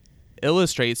like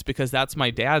illustrates, because that's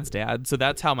my dad's dad, so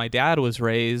that's how my dad was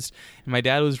raised, and my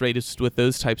dad was raised with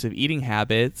those types of eating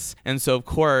habits, and so of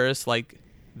course like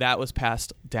that was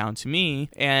passed down to me.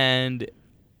 And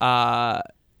Jamal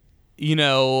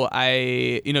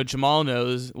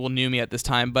knew me at this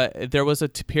time, but there was a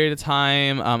period of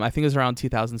time, I think it was around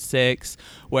 2006,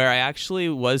 where I actually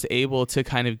was able to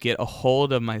kind of get a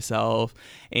hold of myself,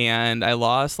 and I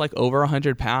lost like over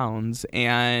 100 pounds,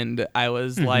 and I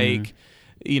was like,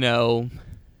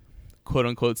 quote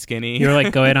unquote skinny. You're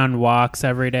like going on walks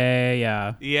every day.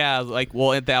 Yeah. Yeah. Like,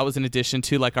 well, that was in addition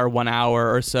to like our 1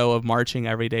 hour or so of marching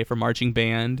every day for marching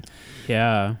band.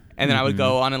 Yeah. And then I would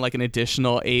go on like an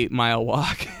additional 8-mile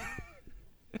walk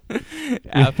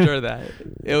after that.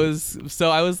 It was, so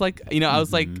I was like, I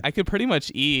was like, I could pretty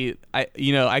much eat.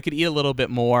 I could eat a little bit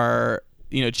more,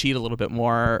 cheat a little bit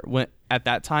more at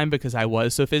that time, because I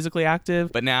was so physically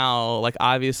active. But now, like,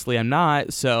 obviously I'm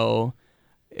not. So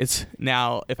it's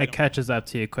now, if it catches up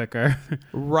to you quicker.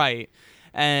 Right.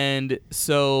 And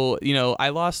so, I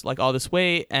lost like all this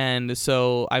weight. And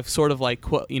so I've sort of like,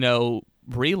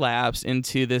 relapsed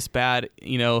into this bad,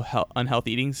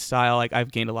 unhealthy eating style. Like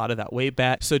I've gained a lot of that weight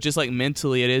back. So just like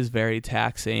mentally, it is very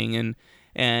taxing,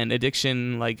 and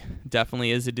addiction like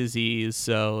definitely is a disease.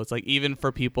 So it's like, even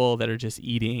for people that are just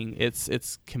eating, it's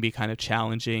can be kind of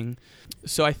challenging.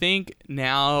 So I think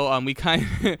now we kind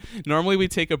of normally we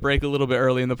take a break a little bit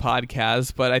early in the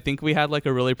podcast, but I think we had like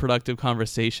a really productive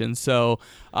conversation. So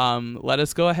let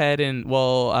us go ahead and,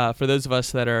 for those of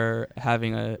us that are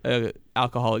having a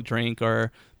alcoholic drink,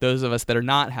 or those of us that are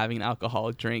not having an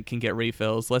alcoholic drink can get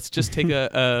refills, let's just take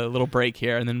a little break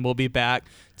here, and then we'll be back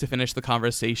to finish the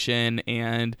conversation.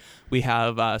 And we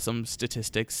have some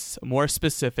statistics more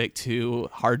specific to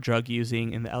hard drug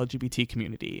using in the LGBT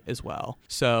community as well.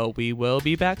 So we will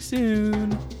be back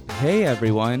soon. Hey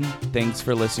everyone, thanks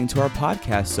for listening to our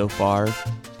podcast so far.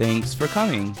 Thanks for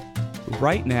coming.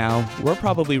 Right now, we're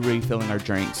probably refilling our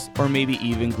drinks, or maybe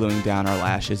even gluing down our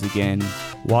lashes again.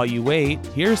 While you wait,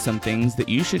 here are some things that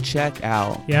you should check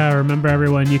out. Yeah, remember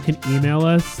everyone, you can email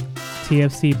us,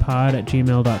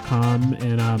 tfcpod@gmail.com,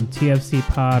 and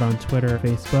tfcpod on Twitter,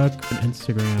 Facebook, and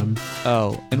Instagram.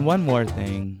 Oh, and one more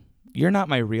thing. You're not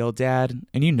my real dad,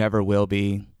 and you never will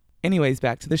be. Anyways,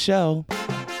 back to the show.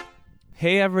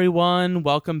 Hey everyone,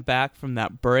 welcome back from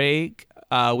that break.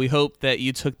 We hope that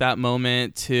you took that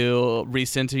moment to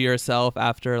recenter yourself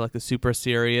after like a super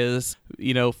serious,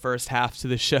 first half to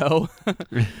the show.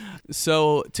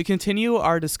 So to continue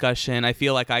our discussion, I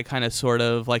feel like I kind of sort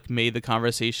of like made the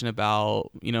conversation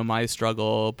about, my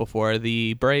struggle before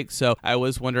the break. So I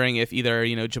was wondering if either,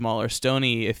 Jamal or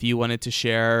Stoney, if you wanted to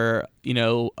share,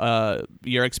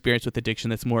 your experience with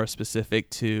addiction that's more specific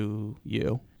to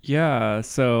you. Yeah,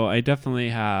 so I definitely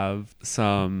have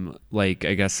some,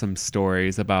 some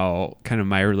stories about kind of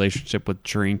my relationship with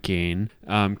drinking.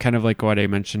 Kind of like what I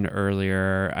mentioned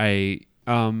earlier, I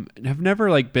I've never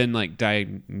like been like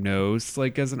diagnosed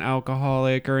like as an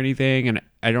alcoholic or anything, and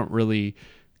I don't really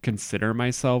consider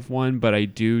myself one, but I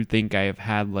do think I have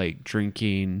had like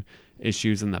drinking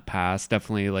issues in the past,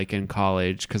 definitely like in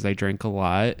college because I drank a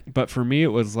lot. But for me, it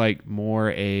was like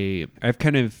I've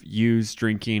kind of used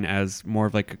drinking as more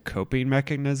of like a coping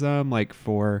mechanism, like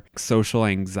for social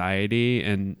anxiety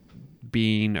and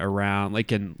being around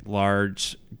like in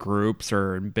large groups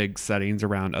or in big settings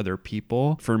around other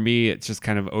people. For me, it's just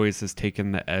kind of always has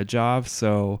taken the edge off.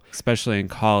 So especially in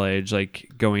college, like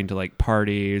going to like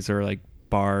parties or like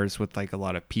bars with like a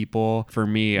lot of people, for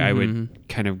me, I would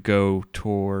kind of go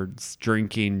towards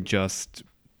drinking just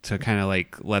to kind of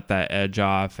like let that edge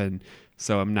off, and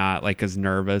so I'm not like as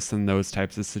nervous in those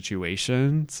types of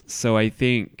situations. So I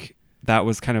think that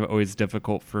was kind of always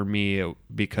difficult for me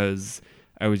because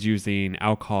I was using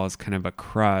alcohol as kind of a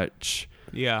crutch.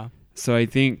 Yeah. So I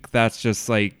think that's just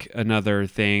like another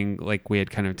thing, like we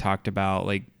had kind of talked about,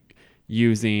 like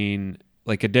using,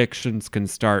 like addictions can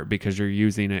start because you're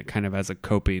using it kind of as a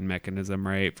coping mechanism,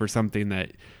 right? For something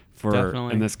that,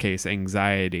 Definitely. in this case,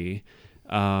 anxiety.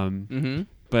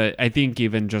 But I think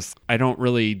even just, I don't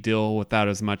really deal with that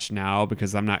as much now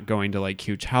because I'm not going to like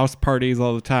huge house parties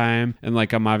all the time. And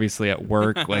like, I'm obviously at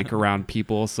work, like around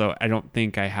people. So I don't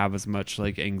think I have as much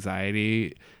like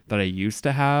anxiety that I used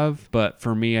to have. But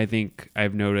for me, I think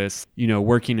I've noticed,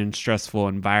 working in stressful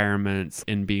environments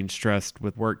and being stressed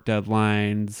with work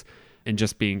deadlines and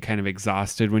just being kind of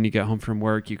exhausted when you get home from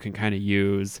work, you can kind of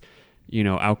use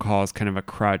alcohol is kind of a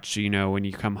crutch. When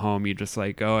you come home, you just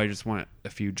like, oh, I just want a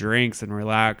few drinks and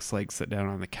relax, like sit down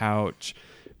on the couch.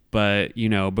 But,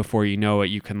 before you know it,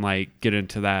 you can like get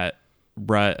into that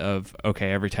rut of,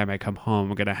 okay, every time I come home,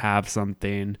 I'm going to have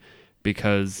something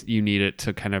because you need it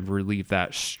to kind of relieve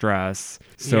that stress.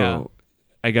 So Yeah.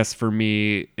 I guess for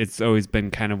me, it's always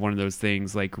been kind of one of those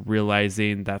things, like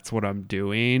realizing that's what I'm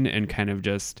doing and kind of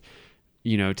just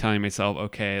telling myself,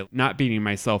 okay, not beating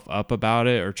myself up about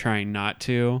it or trying not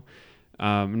to.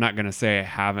 I'm not going to say I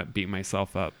haven't beat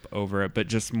myself up over it, but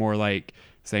just more like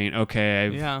saying,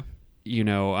 okay,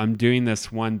 I'm doing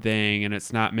this one thing and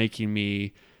it's not making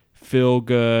me feel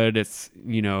good. It's,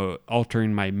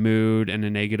 altering my mood in a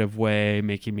negative way,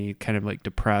 making me kind of like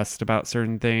depressed about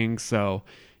certain things. So,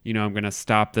 I'm going to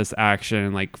stop this action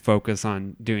and like focus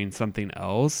on doing something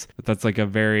else. But that's like a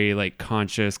very like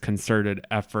conscious, concerted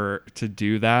effort to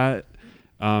do that.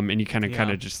 And you kind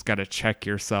of just got to check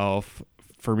yourself.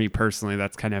 For me personally,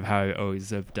 that's kind of how I always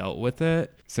have dealt with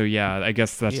it. So yeah, I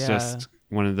guess that's just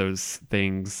one of those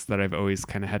things that I've always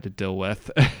kind of had to deal with.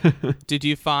 Did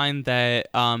you find that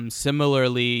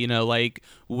similarly, like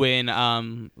when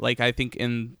like I think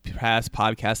in past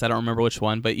podcasts, I don't remember which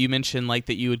one, but you mentioned like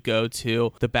that you would go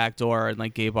to the back door and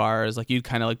like gay bars, like you'd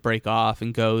kind of like break off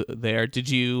and go there. Did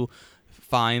you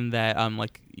find that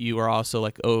like you were also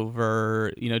like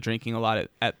over, drinking a lot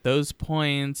at those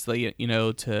points, like,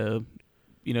 to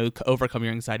overcome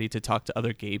your anxiety to talk to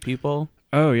other gay people?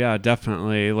 Oh yeah,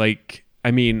 definitely. Like, I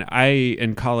mean,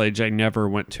 in college, I never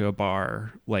went to a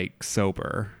bar like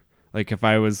sober. Like if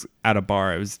I was at a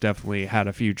bar, I was definitely had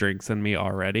a few drinks in me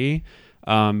already.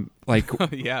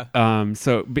 Yeah.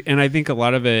 So, and I think a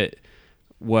lot of it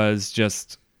was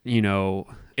just, and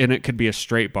it could be a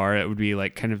straight bar. It would be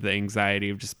like kind of the anxiety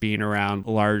of just being around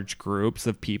large groups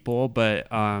of people.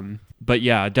 But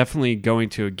yeah, definitely going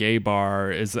to a gay bar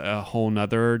is a whole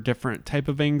nother different type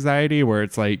of anxiety where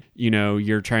it's like,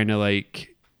 you're trying to like,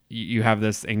 you have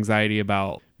this anxiety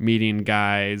about meeting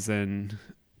guys and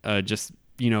just,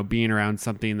 being around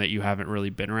something that you haven't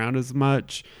really been around as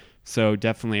much. So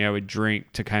definitely I would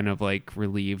drink to kind of like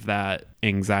relieve that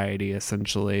anxiety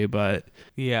essentially. But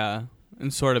yeah,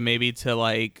 and sort of maybe to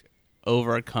like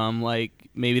overcome like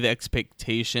maybe the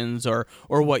expectations or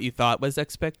what you thought was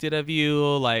expected of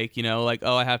you, like like,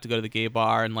 oh, I have to go to the gay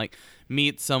bar and like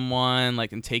meet someone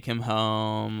like and take him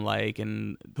home like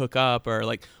and hook up, or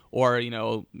like, or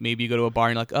maybe you go to a bar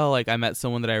and you're like, oh, like I met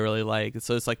someone that I really like,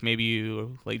 so it's like maybe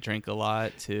you like drink a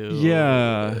lot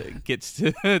to get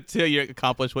to you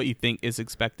accomplish what you think is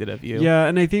expected of you. Yeah,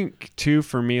 and I think too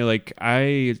for me, like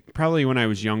I probably when I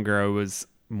was younger I was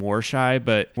more shy,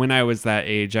 but when I was that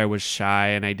age I was shy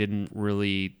and I didn't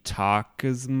really talk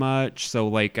as much. So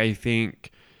like I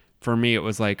think for me it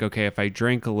was like, okay, if I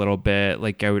drank a little bit,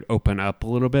 like I would open up a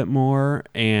little bit more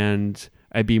and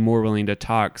I'd be more willing to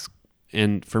talk.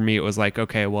 And for me it was like,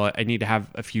 okay, well I need to have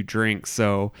a few drinks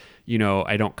so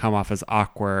I don't come off as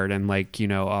awkward and like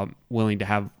I'm willing to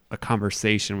have a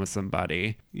conversation with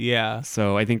somebody. Yeah,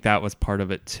 so I think that was part of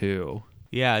it too.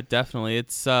 Yeah, definitely.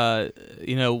 It's,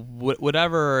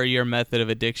 whatever your method of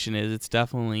addiction is, it's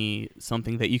definitely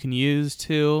something that you can use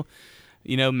to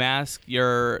mask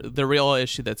the real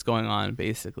issue that's going on,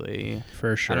 basically.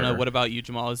 For sure. I don't know. What about you,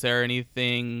 Jamal? Is there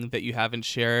anything that you haven't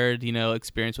shared,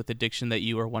 experience with addiction that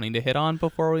you were wanting to hit on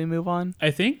before we move on?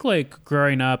 I think like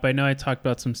growing up, I know I talked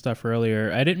about some stuff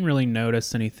earlier. I didn't really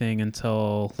notice anything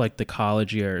until like the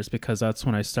college years, because that's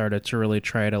when I started to really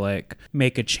try to like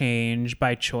make a change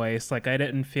by choice. Like I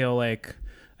didn't feel like,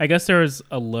 I guess there was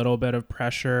a little bit of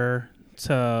pressure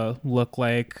to look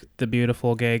like the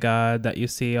beautiful gay god that you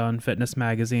see on fitness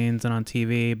magazines and on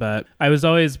TV, but I was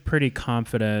always pretty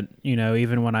confident,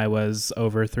 even when I was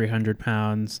over 300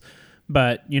 pounds.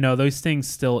 But, those things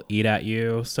still eat at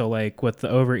you. So like with the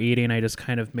overeating, I just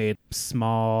kind of made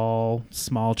small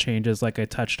changes like I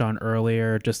touched on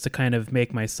earlier, just to kind of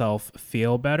make myself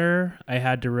feel better. I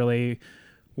had to really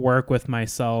work with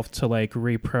myself to like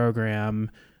reprogram,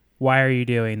 why are you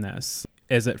doing this?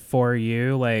 Is it for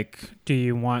you? Like, do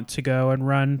you want to go and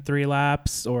run 3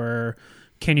 laps, or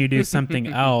can you do something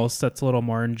else that's a little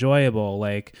more enjoyable?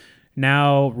 Like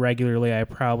now regularly I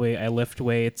lift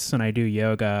weights and I do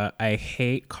yoga. I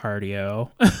hate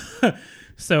cardio.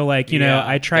 So like,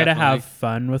 I try to have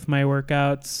fun with my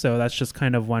workouts. So that's just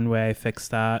kind of one way I fix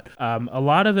that. A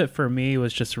lot of it for me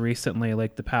was just recently,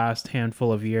 like the past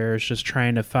handful of years, just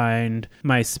trying to find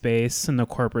my space in the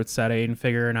corporate setting,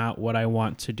 figuring out what I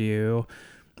want to do.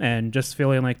 And just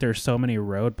feeling like there's so many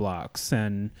roadblocks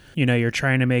and, you're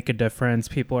trying to make a difference.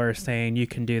 People are saying you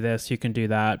can do this, you can do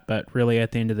that. But really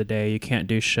at the end of the day, you can't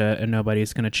do shit and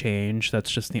nobody's going to change.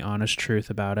 That's just the honest truth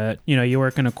about it. You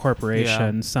work in a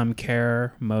corporation. Some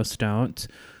care, most don't.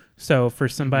 So for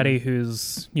somebody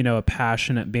who's, a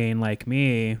passionate being like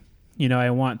me,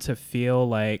 I want to feel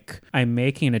like I'm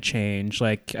making a change.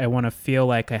 Like I want to feel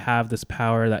like I have this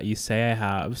power that you say I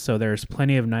have. So there's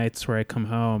plenty of nights where I come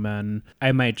home and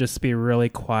I might just be really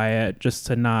quiet just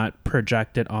to not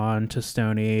project it on to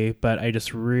Stony, but I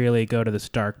just really go to this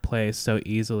dark place so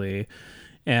easily.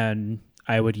 And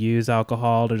I would use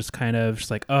alcohol to just kind of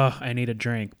just like, oh, I need a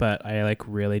drink, but I like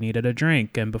really needed a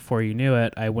drink. And before you knew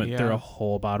it, I went through a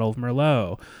whole bottle of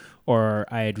Merlot. Or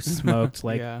I had smoked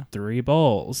like 3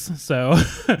 bowls. So,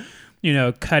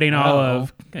 cutting all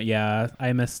of,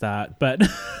 I missed that. But,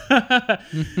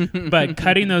 but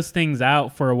cutting those things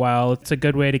out for a while, it's a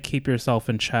good way to keep yourself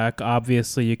in check.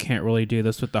 Obviously, you can't really do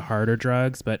this with the harder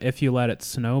drugs, but if you let it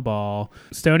snowball,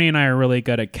 Stony and I are really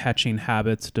good at catching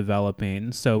habits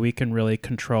developing. So we can really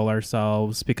control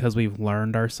ourselves because we've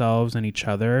learned ourselves and each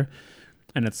other.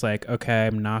 And it's like, okay,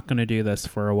 I'm not going to do this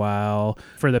for a while.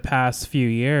 For the past few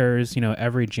years,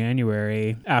 every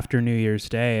January after New Year's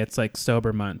Day, it's like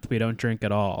sober month. We don't drink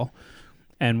at all.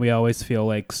 And we always feel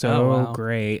like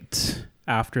great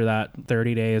after that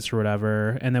 30 days or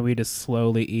whatever. And then we just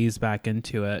slowly ease back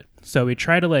into it. So we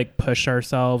try to like push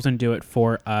ourselves and do it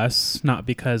for us, not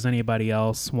because anybody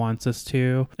else wants us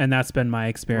to. And that's been my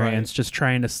experience, just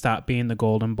trying to stop being the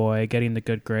golden boy, getting the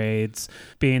good grades,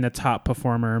 being the top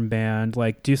performer in band,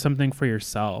 like do something for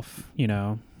yourself,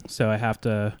 So I have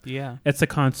to, it's a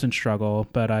constant struggle,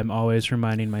 but I'm always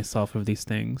reminding myself of these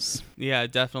things. Yeah,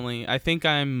 definitely. I think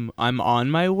I'm on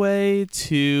my way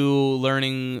to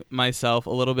learning myself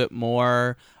a little bit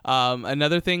more.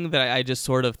 Another thing that I just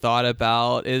sort of thought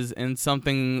about is, and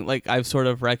something like I've sort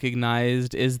of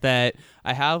recognized, is that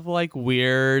I have like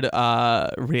weird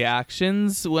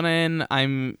reactions when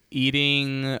I'm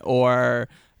eating or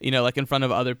like in front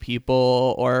of other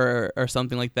people or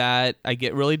something like that. I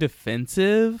get really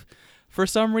defensive for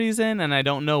some reason, and I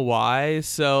don't know why.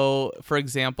 So, for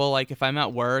example, like if I'm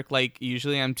at work, like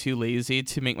usually I'm too lazy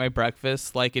to make my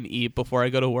breakfast like and eat before I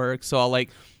go to work. So I'll like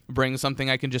bring something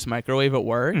I can just microwave at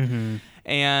work.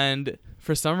 And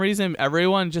for some reason,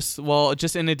 everyone just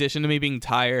in addition to me being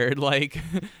tired, like,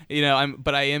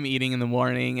 but I am eating in the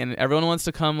morning, and everyone wants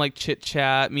to come like chit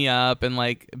chat me up and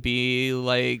like be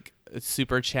like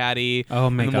super chatty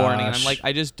in the morning. And I'm like,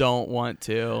 I just don't want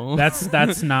to.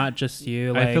 That's not just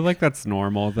you. Like, I feel like that's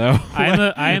normal though.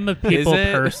 I am a people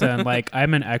person. Like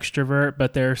I'm an extrovert,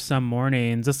 but there's some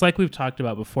mornings, just like we've talked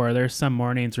about before, there's some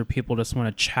mornings where people just want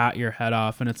to chat your head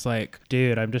off, and it's like,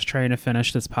 dude, I'm just trying to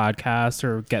finish this podcast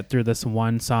or get through this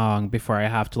one song before I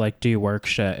have to like do work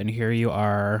shit, and here you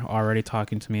are already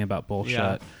talking to me about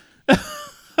bullshit.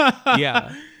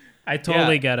 Yeah. I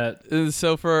totally get it.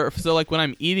 So like when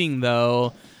I'm eating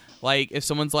though, like if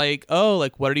someone's like, oh,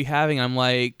 like what are you having? I'm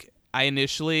like, I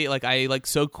initially like I like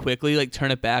so quickly like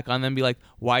turn it back on them, be like,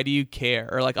 why do you care?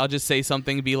 Or like I'll just say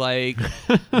something, be like,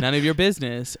 none of your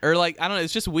business. Or like I don't know,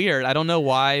 it's just weird. I don't know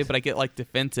why, but I get like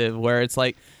defensive where it's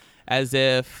like, as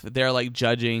if they're like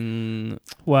judging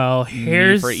Well, me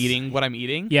here's for eating what I'm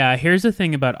eating. Yeah, here's the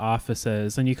thing about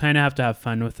offices, and you kind of have to have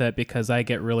fun with it because I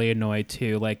get really annoyed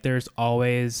too. Like, there's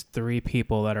always 3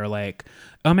 people that are like,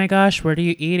 "Oh my gosh, what are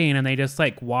you eating?" And they just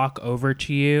like walk over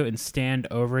to you and stand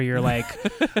over your like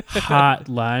hot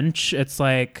lunch. It's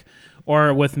like,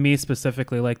 or with me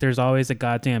specifically, like there's always a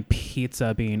goddamn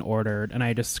pizza being ordered, and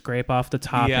I just scrape off the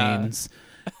toppings.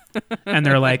 And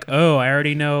they're like, "Oh, I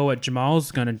already know what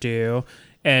Jamal's gonna do."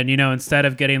 And, you know, instead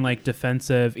of getting like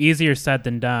defensive, easier said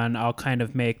than done, I'll kind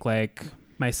of make like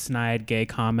my snide gay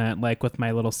comment, like with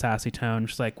my little sassy tone,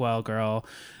 just like, "Well, girl,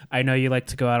 I know you like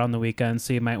to go out on the weekends,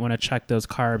 so you might want to check those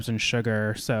carbs and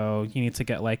sugar. So you need to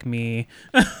get like me."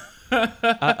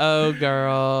 Uh-oh,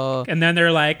 girl. And then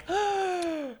they're like,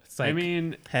 it's like, I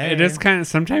mean, hey. it is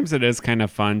sometimes it is kind of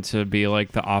fun to be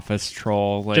like the office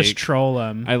troll. Like, just troll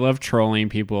them. I love trolling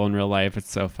people in real life.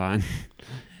 It's so fun.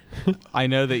 I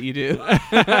know that you do.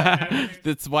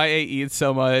 That's why I eat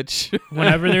so much.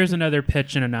 Whenever there's another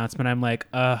pitch-in announcement, I'm like,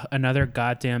 another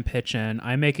goddamn pitch-in.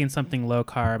 I'm making something low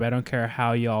carb. I don't care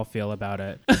how you all feel about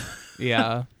it.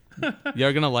 Yeah.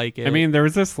 You're going to like it. I mean, there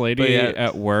was this lady But yeah.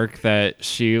 at work that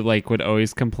she like would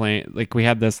always complain. Like, we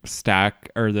had this stack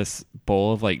or this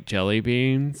bowl of like jelly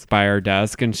beans by our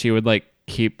desk, and she would like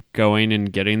keep going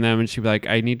and getting them, and she'd be like,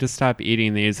 "I need to stop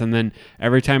eating these." And then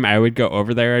every time I would go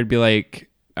over there, I'd be like,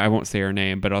 I won't say her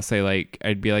name, but I'll say like,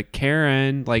 I'd be like,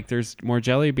 "Karen, like there's more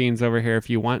jelly beans over here if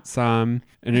you want some."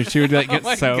 And then she would like get oh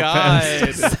my so God.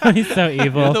 pissed. He's so You're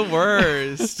evil. the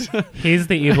worst. He's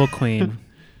the evil queen.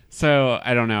 So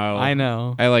I don't know. I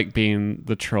know. I like being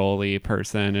the trolly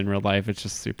person in real life. It's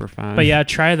just super fun. But yeah,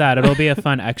 try that. It'll be a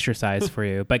fun exercise for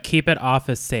you. But keep it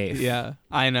office safe. Yeah,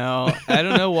 I know. I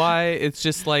don't know why. It's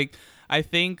just like, I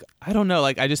don't know.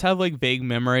 Like, I just have like vague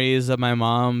memories of my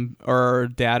mom or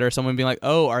dad or someone being like,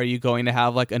 "Oh, are you going to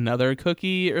have like another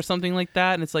cookie or something like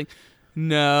that?" And it's like,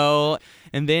 no.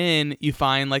 And then you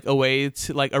find like a way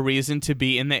to like a reason to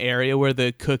be in the area where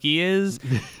the cookie is,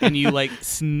 and you like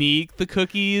sneak the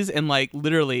cookies, and like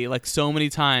literally like so many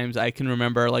times I can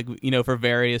remember, like, you know, for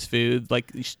various foods,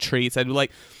 like these treats, I'd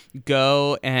like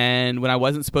go, and when I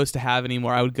wasn't supposed to have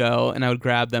anymore, I would go and I would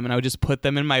grab them and I would just put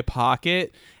them in my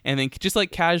pocket and then just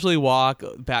like casually walk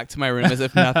back to my room as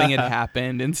if nothing had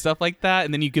happened and stuff like that.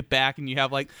 And then you get back and you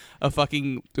have like a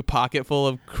fucking pocket full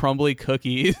of crumbly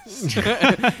cookies.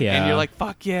 Yeah. And you're like,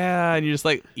 "Fuck yeah." And you're just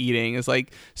like eating. It's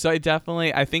like, so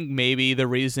I think maybe the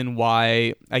reason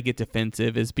why I get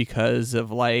defensive is because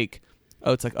of like,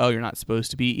 oh, it's like, "Oh, you're not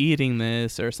supposed to be eating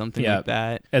this," or something Yeah. like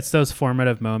that. It's those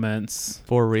formative moments,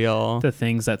 For real. the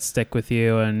things that stick with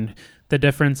you. And the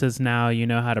difference is now you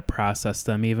know how to process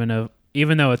them, even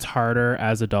though it's harder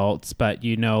as adults, but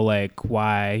you know, like,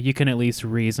 why. You can at least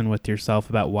reason with yourself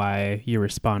about why you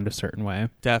respond a certain way.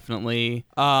 Definitely.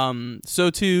 So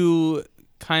to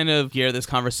kind of gear this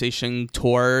conversation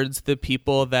towards the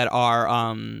people that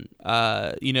are,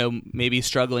 you know, maybe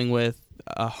struggling with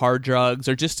hard drugs,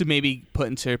 or just to maybe put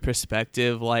into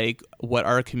perspective like what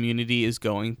our community is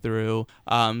going through.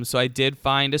 So I did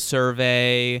find a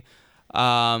survey,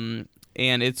 and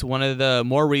it's one of the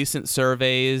more recent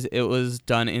surveys. It was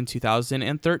done in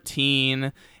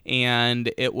 2013,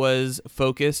 and it was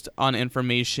focused on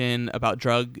information about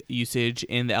drug usage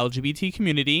in the LGBT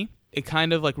community. It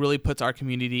kind of like really puts our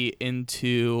community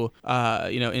into,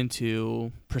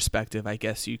 into perspective, I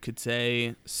guess you could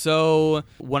say. So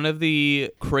one of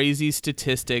the crazy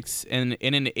statistics in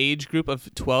an age group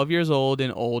of 12 years old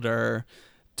and older,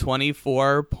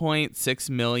 24.6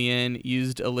 million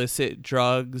used illicit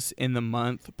drugs in the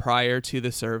month prior to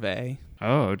the survey.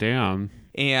 Oh, damn.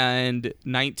 And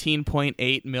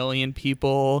 19.8 million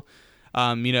people,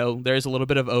 there's a little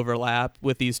bit of overlap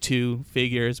with these two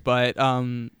figures, but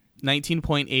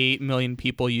 19.8 million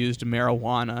people used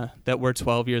marijuana that were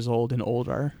 12 years old and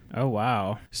older. Oh,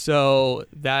 wow. So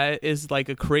that is like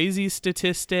a crazy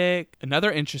statistic.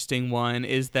 Another interesting one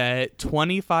is that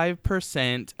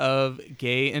 25% of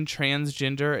gay and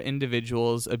transgender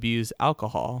individuals abuse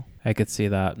alcohol. I could see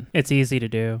that. It's easy to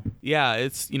do. Yeah,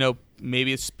 it's,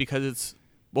 maybe it's because it's,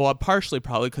 well, partially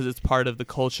probably because it's part of the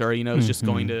culture, it's just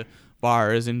going to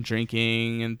bars and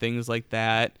drinking and things like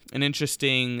that. An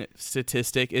interesting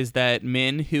statistic is that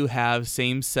men who have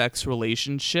same-sex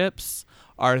relationships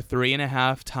are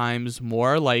 3.5 times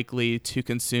more likely to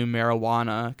consume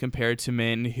marijuana compared to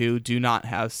men who do not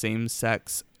have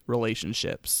same-sex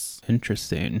relationships.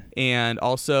 Interesting. And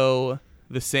also,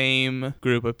 the same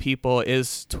group of people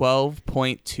is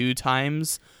 12.2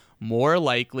 times more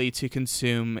likely to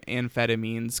consume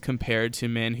amphetamines compared to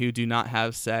men who do not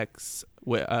have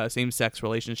same-sex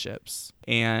relationships,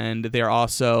 and they're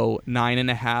also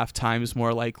 9.5 times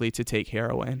more likely to take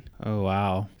heroin. Oh,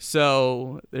 wow.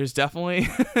 So there's definitely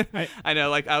I know,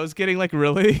 like, I was getting like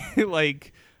really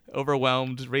like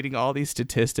overwhelmed reading all these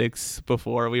statistics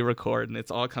before we record, and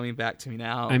it's all coming back to me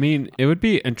now. I mean, it would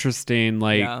be interesting,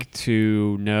 like, Yeah.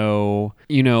 to know,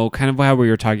 kind of how we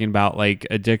were talking about, like,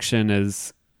 addiction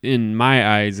is, in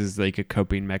my eyes, is like a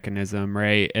coping mechanism,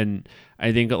 right? And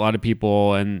I think a lot of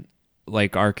people and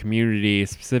like our community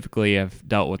specifically have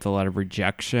dealt with a lot of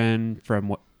rejection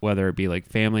from whether it be like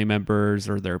family members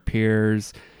or their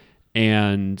peers.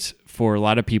 And for a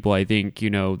lot of people, I think,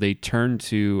 they turn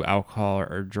to alcohol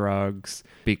or drugs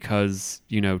because,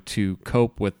 to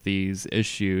cope with these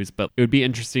issues. But it would be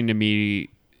interesting to me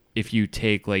if you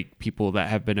take like people that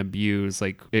have been abused,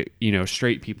 like,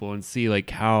 straight people, and see like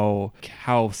how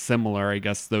similar, I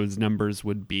guess, those numbers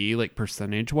would be, like,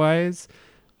 percentage wise.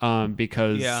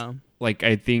 Because like,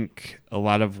 I think a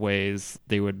lot of ways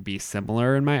they would be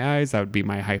similar in my eyes. That would be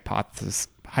my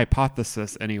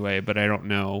hypothesis anyway, but I don't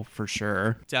know for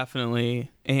sure. Definitely.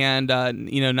 And,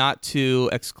 not to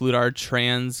exclude our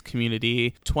trans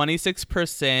community,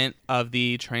 26% of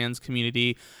the trans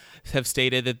community have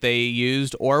stated that they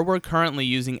used or were currently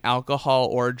using alcohol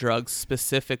or drugs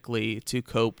specifically to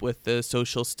cope with the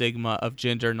social stigma of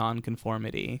gender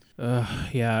nonconformity.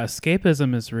 Yeah,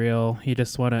 escapism is real. You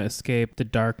just want to escape the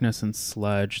darkness and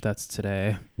sludge that's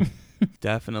today.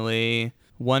 Definitely.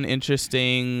 One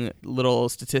interesting little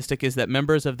statistic is that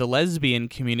members of the lesbian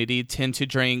community tend to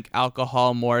drink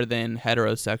alcohol more than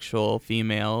heterosexual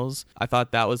females. I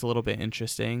thought that was a little bit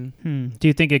interesting. Do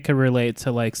you think it could relate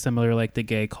to like similar like the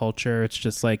gay culture? It's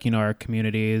just like, our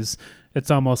communities,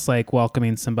 it's almost like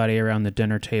welcoming somebody around the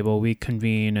dinner table. We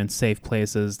convene in safe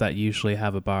places that usually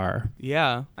have a bar.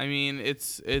 Yeah, I mean,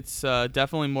 it's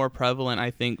definitely more prevalent, I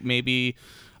think, maybe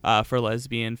for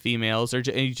lesbian females or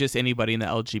just anybody in the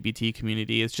LGBT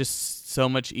community. It's just so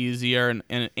much easier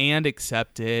and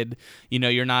accepted.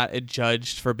 You're not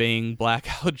judged for being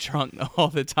blackout drunk all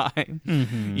the time.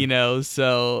 Mm-hmm.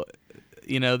 So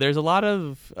there's a lot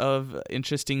of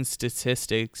interesting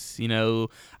statistics.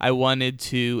 I wanted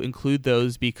to include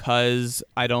those because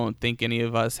I don't think any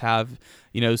of us have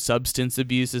substance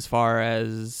abuse as far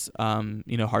as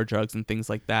hard drugs and things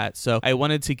like that. So I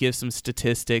wanted to give some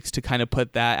statistics to kind of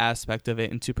put that aspect of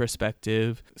it into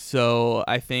perspective. So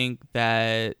I think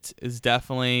that is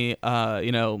definitely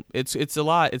it's a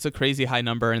lot. It's a crazy high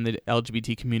number in the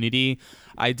LGBT community.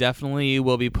 I definitely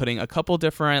will be putting a couple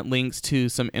different links to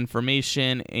some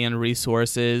information and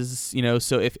resources,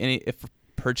 so if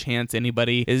perchance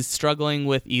anybody is struggling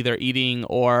with either eating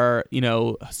or,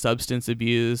 substance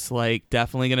abuse, like,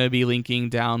 definitely going to be linking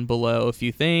down below a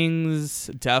few things.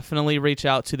 Definitely reach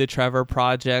out to the Trevor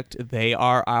Project. They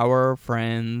are our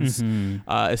friends.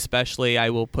 Especially, I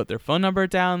will put their phone number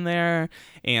down there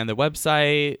and their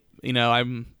website.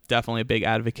 I'm definitely a big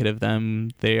advocate of them.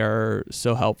 They are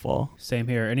so helpful. Same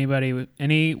here. Any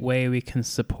way we can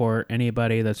support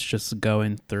anybody that's just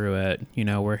going through it,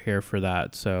 we're here for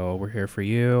that. So we're here for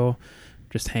you.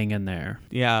 Just hang in there.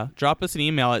 Yeah. Drop us an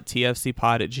email at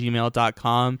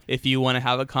tfcpod@gmail.com if you want to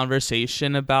have a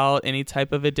conversation about any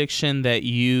type of addiction that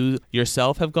you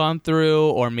yourself have gone through,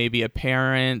 or maybe a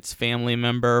parent, family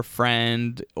member,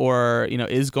 friend, or,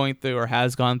 is going through or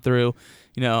has gone through.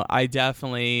 I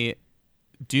definitely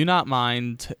do not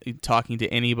mind talking to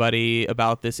anybody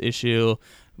about this issue.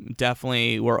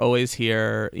 Definitely, we're always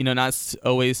here, not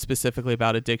always specifically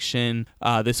about addiction.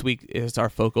 This week is our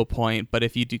focal point, but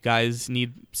if you guys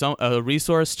need a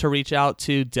resource to reach out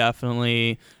to,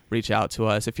 definitely reach out to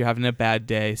us. If you're having a bad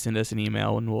day, send us an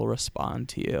email and we'll respond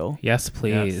to you. Yes,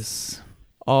 please. Yes.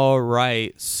 All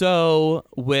right. So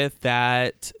with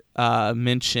that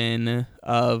mention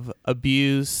of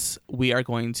abuse, we are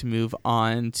going to move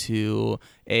on to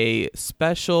a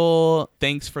special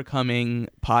Thanks for Coming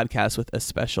podcast with a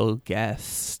special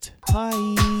guest. Hi.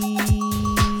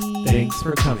 Thanks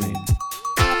for coming.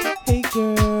 Hey,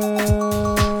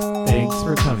 girl. Thanks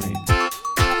for coming.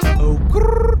 Oh,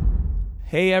 grrr.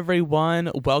 Hey everyone,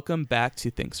 welcome back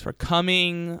to Thanks for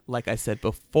Coming. Like I said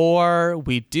before,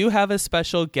 we do have a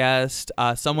special guest,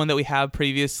 someone that we have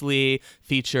previously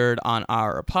featured on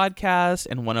our podcast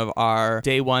and one of our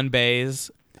day one bays,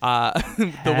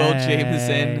 the Will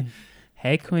Jameson.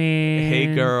 Hey, queen.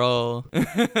 Hey, girl.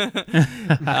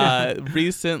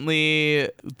 Recently,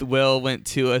 Will went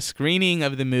to a screening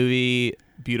of the movie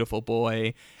Beautiful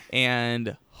Boy,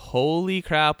 and holy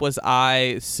crap, was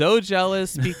I so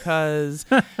jealous because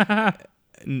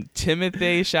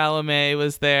Timothée Chalamet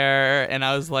was there, and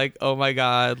I was like, oh my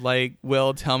god, like,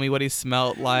 Will, tell me what he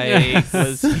smelled like.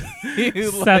 Was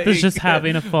he, Seth is just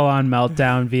having a full-on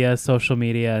meltdown via social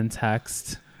media and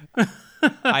text.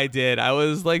 I did. I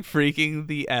was like freaking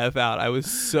the F out. I was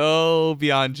so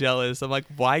beyond jealous. I'm like,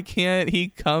 why can't he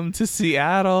come to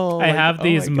Seattle? I Like, have oh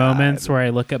these my moments God. where I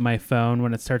look at my phone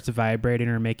when it starts vibrating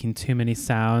or making too many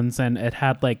sounds, and it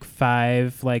had like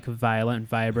 5 like violent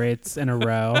vibrates in a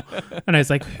row. And I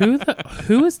was like,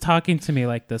 who is talking to me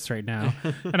like this right now?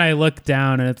 And I look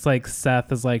down and it's like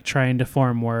Seth is like trying to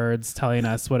form words telling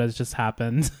us what has just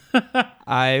happened.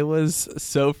 I was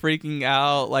so freaking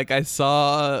out. Like, I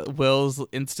saw Will's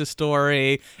Insta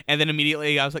story, and then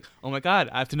immediately I was like, oh my God,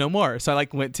 I have to know more. So I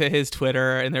like went to his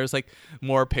Twitter, and there was like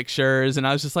more pictures, and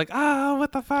I was just like,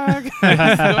 what the fuck?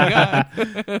 What's going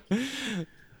on?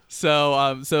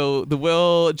 So the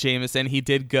Will Jameson, he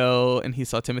did go and he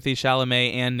saw Timothée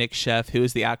Chalamet and Nick Sheff, who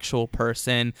is the actual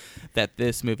person that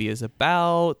this movie is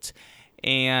about.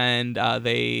 And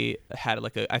they had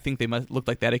like I think they must look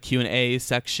like they had a Q&A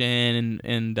section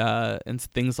and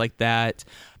things like that.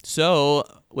 So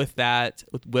with that,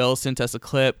 Will sent us a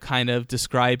clip kind of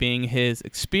describing his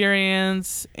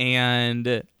experience,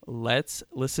 and let's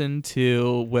listen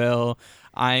to Will.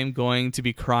 I'm going to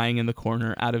be crying in the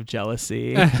corner out of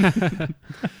jealousy.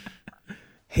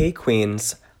 Hey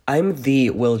Queens, I'm the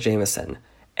Will Jameson,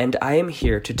 and I am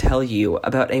here to tell you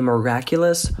about a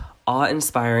miraculous,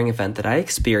 awe-inspiring event that I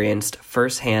experienced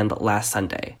firsthand last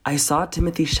Sunday. I saw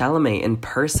Timothée Chalamet in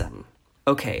person.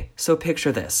 Okay, so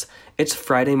picture this. It's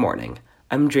Friday morning.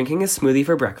 I'm drinking a smoothie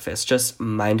for breakfast, just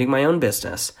minding my own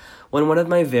business, when one of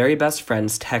my very best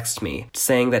friends texts me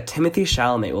saying that Timothée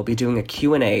Chalamet will be doing a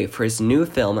Q&A for his new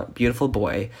film, Beautiful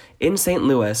Boy, in St.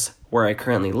 Louis, where I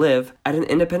currently live, at an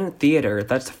independent theater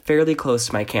that's fairly close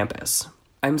to my campus.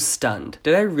 I'm stunned.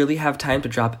 Did I really have time to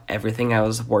drop everything I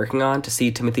was working on to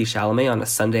see Timothée Chalamet on a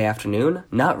Sunday afternoon?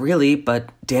 Not really, but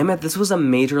damn it, this was a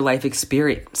major life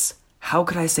experience. How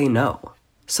could I say no?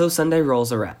 So Sunday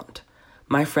rolls around.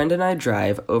 My friend and I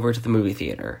drive over to the movie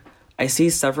theater. I see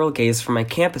several gays from my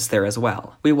campus there as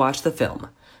well. We watch the film.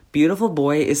 Beautiful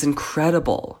Boy is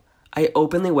incredible. I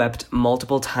openly wept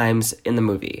multiple times in the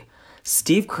movie.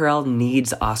 Steve Carell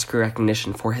needs Oscar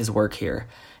recognition for his work here.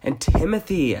 And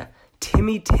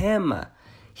Timmy Tim,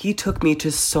 he took me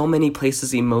to so many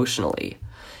places emotionally.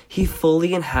 He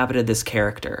fully inhabited this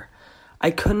character.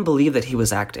 I couldn't believe that he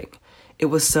was acting. It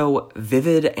was so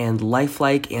vivid and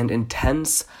lifelike and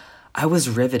intense. I was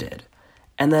riveted.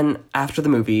 And then, after the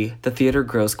movie, the theater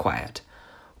grows quiet.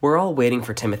 We're all waiting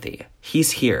for Timothy.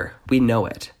 He's here. We know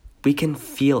it. We can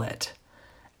feel it.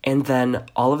 And then,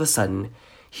 all of a sudden,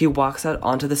 he walks out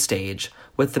onto the stage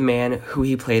with the man who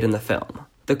he played in the film.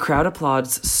 The crowd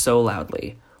applauds so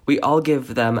loudly. We all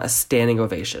give them a standing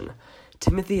ovation.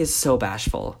 Timothy is so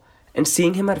bashful. And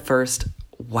seeing him at first,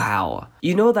 wow.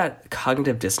 You know that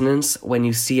cognitive dissonance when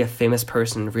you see a famous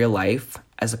person in real life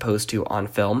as opposed to on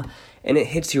film, and it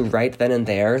hits you right then and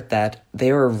there that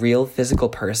they are a real physical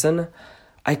person?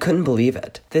 I couldn't believe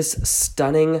it. This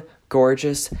stunning,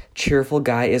 gorgeous, cheerful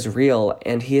guy is real,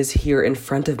 and he is here in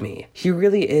front of me. He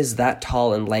really is that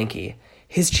tall and lanky.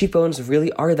 His cheekbones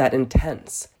really are that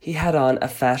intense. He had on a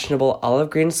fashionable olive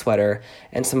green sweater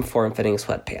and some form-fitting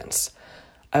sweatpants.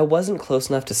 I wasn't close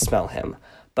enough to smell him,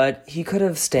 but he could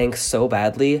have stank so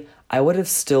badly, I would have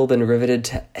still been riveted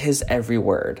to his every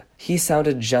word. He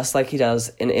sounded just like he does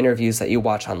in interviews that you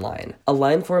watch online. A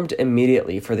line formed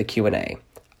immediately for the Q&A.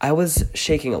 I was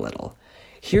shaking a little.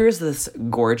 Here is this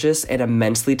gorgeous and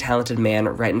immensely talented man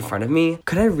right in front of me.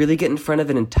 Could I really get in front of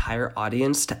an entire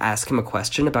audience to ask him a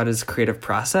question about his creative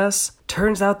process?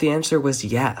 Turns out the answer was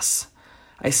yes.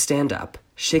 I stand up,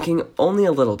 shaking only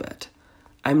a little bit.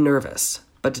 I'm nervous,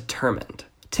 but determined.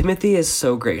 Timothy is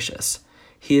so gracious.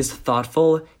 He is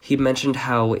thoughtful. He mentioned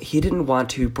how he didn't want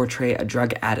to portray a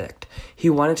drug addict. He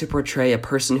wanted to portray a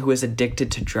person who is addicted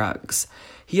to drugs.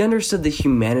 He understood the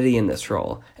humanity in this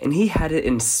role, and he had it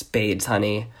in spades,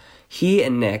 honey. He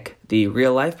and Nick, the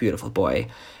real-life Beautiful Boy,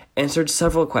 answered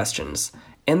several questions,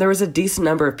 and there was a decent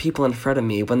number of people in front of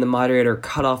me when the moderator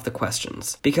cut off the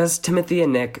questions, because Timothy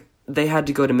and Nick, they had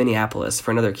to go to Minneapolis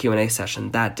for another Q&A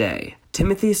session that day.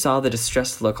 Timothy saw the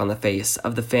distressed look on the face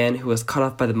of the fan who was cut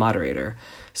off by the moderator,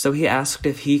 so he asked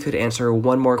if he could answer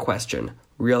one more question,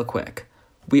 real quick.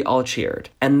 We all cheered,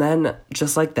 and then,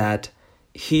 just like that,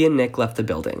 he and Nick left the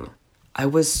building. I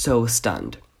was so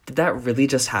stunned. Did that really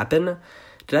just happen?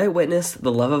 Did I witness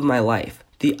the love of my life,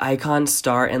 the icon,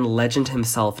 star, and legend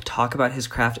himself talk about his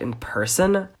craft in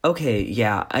person? Okay,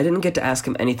 yeah, I didn't get to ask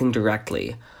him anything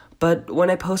directly, But when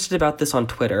I posted about this on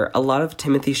Twitter, a lot of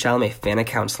Timothée Chalamet fan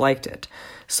accounts liked it,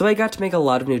 so I got to make a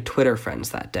lot of new Twitter friends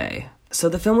that day. So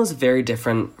the film was very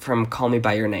different from Call Me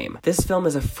By Your Name. This film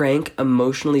is a frank,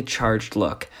 emotionally charged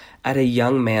look at a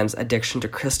young man's addiction to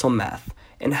crystal meth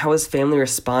and how his family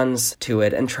responds to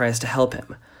it and tries to help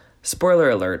him.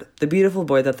 Spoiler alert, the beautiful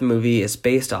boy that the movie is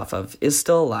based off of is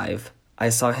still alive. I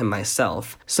saw him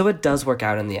myself, so it does work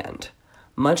out in the end.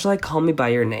 Much like Call Me By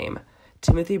Your Name,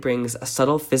 Timothy brings a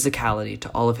subtle physicality to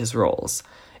all of his roles,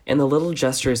 and the little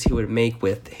gestures he would make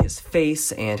with his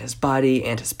face and his body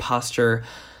and his posture,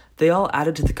 they all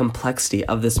added to the complexity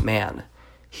of this man.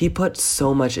 He put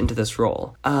so much into this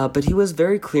role, but he was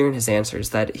very clear in his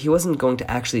answers that he wasn't going to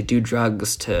actually do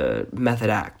drugs to method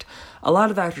act. A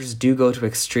lot of actors do go to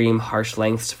extreme, harsh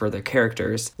lengths for their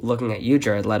characters, looking at you,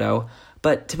 Jared Leto,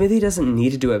 but Timothy doesn't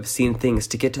need to do obscene things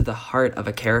to get to the heart of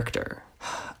a character.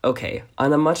 Okay,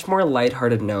 on a much more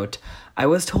lighthearted note, I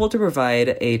was told to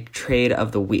provide a trade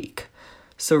of the week.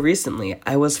 So recently,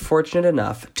 I was fortunate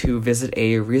enough to visit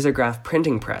a risograph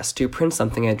printing press to print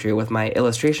something I drew with my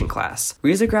illustration class.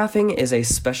 Risographing is a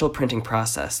special printing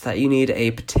process that you need a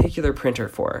particular printer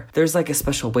for. There's like a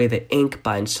special way the ink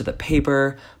binds to the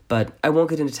paper, but I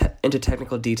won't get into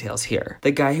technical details here.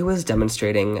 The guy who was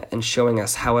demonstrating and showing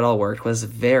us how it all worked was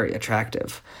very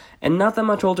attractive, and not that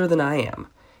much older than I am.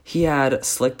 He had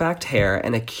slick-backed hair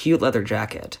and a cute leather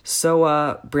jacket.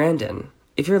 So, Brandon,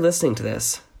 if you're listening to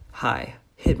this, hi,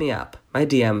 hit me up. My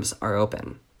DMs are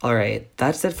open. Alright,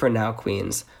 that's it for now,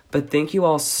 Queens. But thank you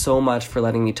all so much for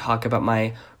letting me talk about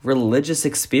my religious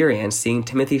experience seeing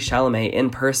Timothée Chalamet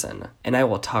in person. And I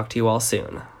will talk to you all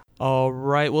soon. All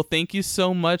right. Well, thank you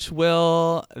so much,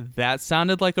 Will. That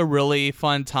sounded like a really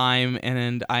fun time,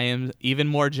 and I am even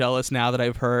more jealous now that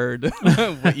I've heard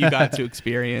what you got to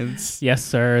experience. Yes,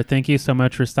 sir. Thank you so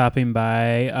much for stopping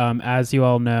by. As you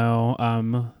all know,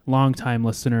 longtime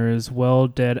listeners, Will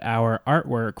did our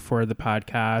artwork for the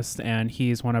podcast, and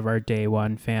he's one of our day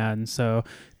one fans. So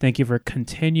thank you for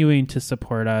continuing to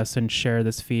support us and share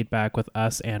this feedback with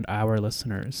us and our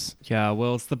listeners. Yeah,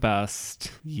 Will's the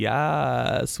best.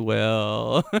 Yes,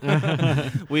 Will.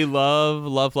 We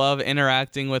love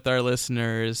interacting with our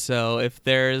listeners. So if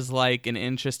there's like an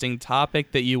interesting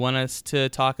topic that you want us to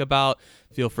talk about,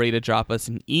 feel free to drop us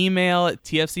an email at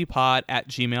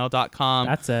tfcpod@gmail.com.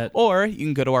 That's it. Or you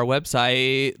can go to our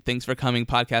website,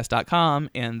 thanksforcomingpodcast.com,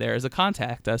 and there's a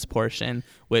contact us portion,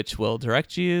 which will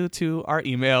direct you to our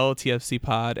email,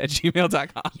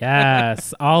 tfcpod@gmail.com.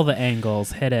 Yes, all the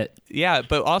angles. Hit it. Yeah,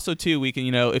 but also, too, we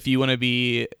can, if you want to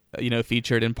be,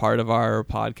 featured in part of our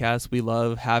podcast, we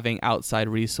love having outside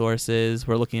resources.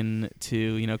 We're looking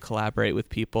to, collaborate with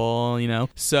people,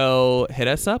 So hit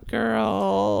us up,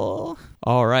 girl.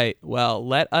 All right. Well,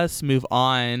 let us move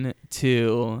on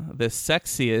to the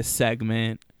sexiest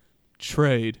segment,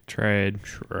 Trade. Trade.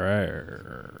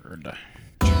 Trade.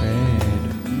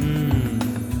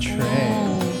 Trade.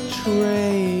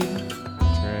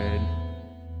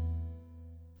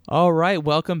 All right,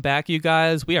 welcome back, you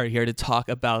guys. We are here to talk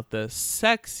about the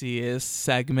sexiest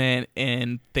segment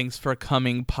in Thanks for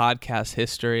Coming podcast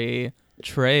history,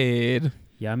 Trade.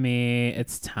 Yummy.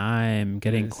 It's time.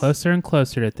 Getting Yes. closer and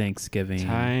closer to Thanksgiving.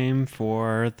 Time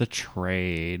for the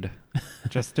trade.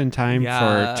 Just in time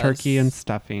Yes. for turkey and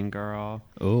stuffing, girl.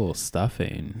 Oh,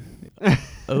 stuffing.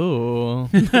 Oh,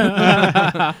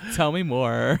 tell me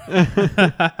more.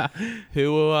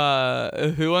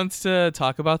 Who wants to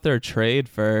talk about their trade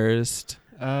first?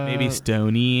 Maybe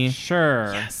Stoney.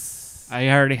 Sure. Yes. I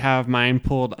already have mine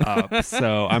pulled up,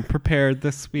 so I'm prepared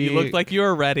this week. You looked like you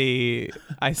were ready.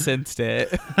 I sensed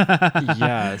it.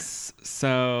 Yes.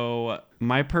 So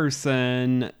my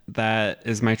person that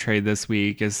is my trade this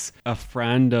week is a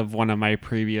friend of one of my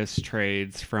previous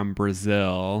trades from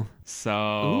Brazil. So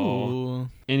Ooh.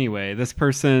 anyway, this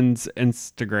person's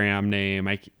Instagram name,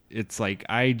 it's like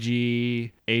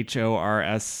IGHORS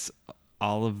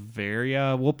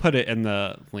Oliveira. We'll put it in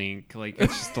the link. Like,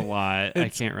 it's just a lot. I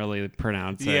can't really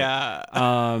pronounce it. Yeah.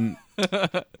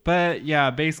 But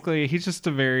yeah, basically he's just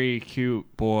a very cute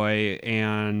boy,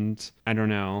 and I don't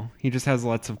know, he just has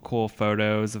lots of cool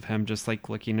photos of him just like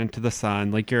looking into the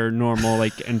sun, like your normal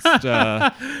like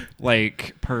Insta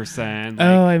like person. Like,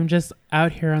 Oh, I'm just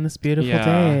out here on this beautiful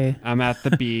day. I'm at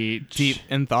the beach. Deep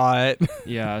in thought.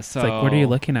 Yeah, so It's like, what are you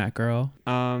looking at, girl?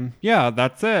 yeah,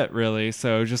 that's it really.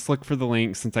 So just look for the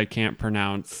link since I can't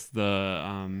pronounce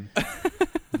the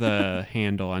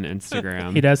handle on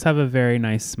Instagram. He does have a very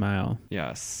nice smile.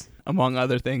 Yes. Among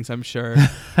other things, I'm sure.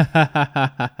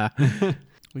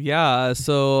 Yeah,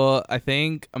 so I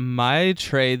think my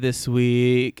trade this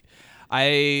week,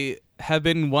 I have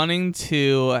been wanting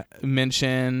to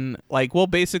mention, like, well,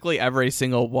 basically every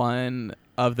single one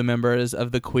of the members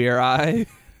of the Queer Eye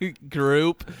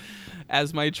group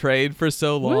as my trade for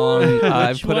so long. Woo,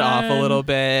 I've which put it off a one? little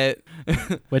bit.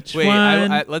 Which Wait,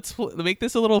 one? let's make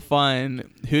this a little fun.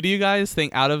 Who do you guys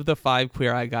think, out of the 5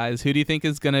 Queer Eye guys, who do you think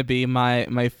is going to be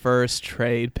my first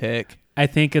trade pick? I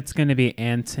think it's going to be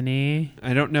Anthony.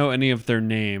 I don't know any of their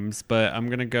names, but I'm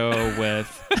gonna go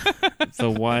with the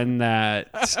one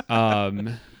that's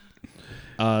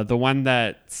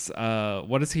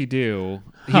what does he do?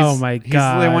 Oh my He's the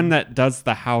God. one that does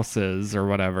the houses or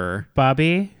whatever.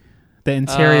 Bobby, the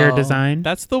interior Oh, design.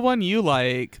 That's the one you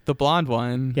like, the blonde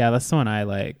one. Yeah, that's the one I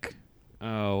like.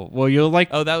 Oh, well, you'll like.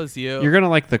 Oh, that was you. You're gonna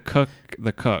like the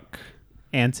cook.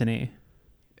 Anthony.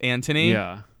 Anthony?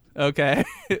 Yeah. Okay.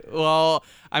 Well,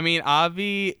 I mean,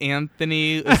 Avi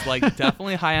Anthony is like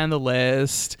definitely high on the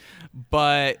list,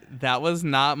 but that was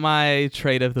not my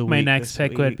trade of the week. My next this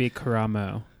pick would week. be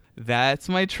Karamo. That's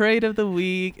my trade of the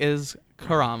week is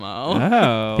Karamo.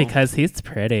 Oh. Because he's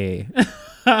pretty.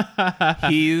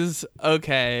 He's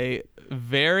okay,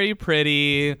 very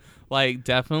pretty, like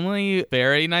definitely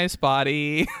very nice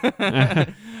body.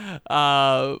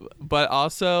 But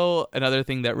also another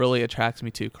thing that really attracts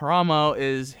me to Karamo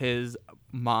is his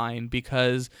mind,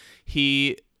 because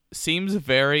he seems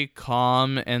very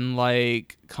calm and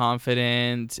like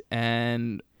confident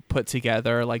and put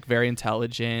together, like very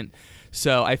intelligent.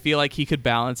 So I feel like he could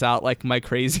balance out like my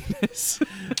craziness.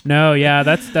 No, yeah,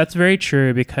 that's very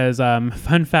true because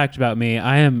fun fact about me,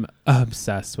 I am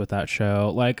obsessed with that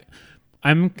show. Like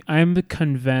I'm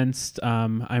convinced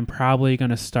I'm probably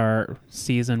going to start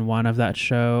season 1 of that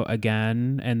show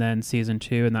again and then season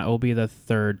 2, and that will be the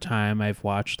 3rd time I've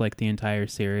watched like the entire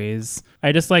series.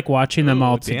 I just like watching them Ooh,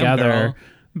 all damn, together. girl.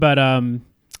 But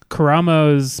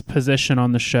Karamo's position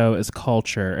on the show is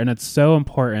culture, and it's so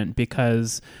important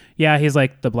because yeah, he's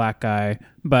like the black guy,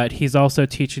 but he's also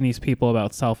teaching these people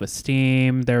about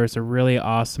self-esteem. There was a really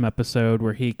awesome episode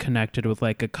where he connected with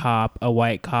like a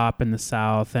white cop in the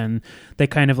South, and they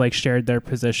kind of like shared their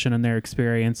position and their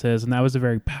experiences, and that was a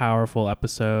very powerful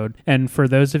episode. And for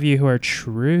those of you who are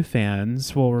true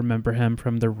fans, will remember him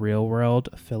from The Real World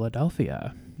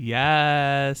Philadelphia.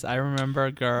 Yes, I remember,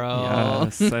 girl.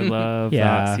 Yes, I love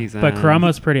Yeah, that season. but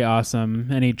Karamo's pretty awesome,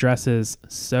 and he dresses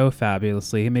so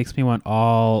fabulously. He makes me want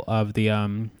all of the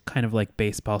kind of like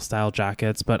baseball style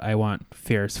jackets, but I want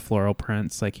fierce floral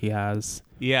prints like he has.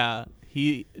 Yeah,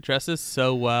 he dresses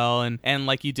so well, and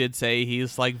like you did say,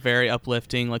 he's like very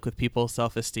uplifting, like with people's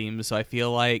self-esteem. So I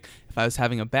feel like if I was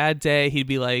having a bad day, he'd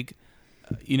be like,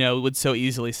 would so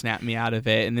easily snap me out of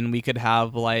it, and then we could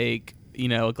have like,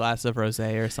 a glass of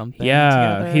rosé or something. Yeah,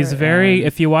 together, he's very, and-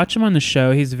 if you watch him on the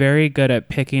show, he's very good at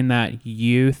picking that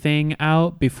you thing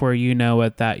out before you know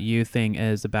what that you thing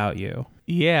is about you.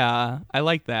 Yeah, I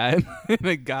like that in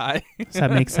a guy. Does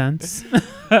that make sense?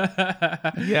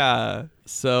 Yeah.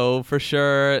 So for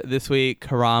sure, this week,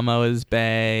 Karamo is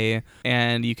bae,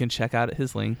 and you can check out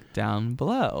his link down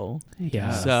below.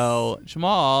 Yeah. So,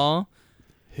 Jamal,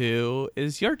 who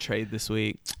is your trade this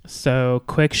week? So,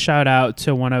 quick shout out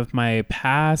to one of my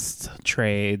past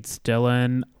trades,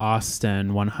 Dylan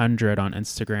Austin 100 on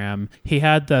Instagram. He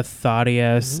had the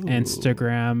thoughtiest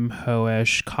Instagram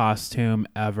hoish costume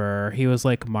ever. He was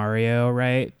like Mario,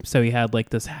 right? So he had like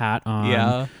this hat on,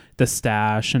 Yeah. the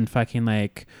stash, and fucking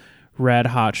like red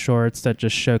hot shorts that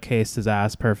just showcased his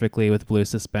ass perfectly with blue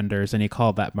suspenders, and he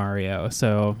called that Mario.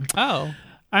 So Oh.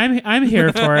 I'm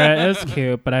here for it. It was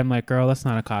cute, but I'm like, girl, that's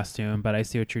not a costume, but I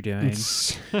see what you're doing.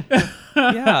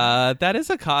 Yeah, that is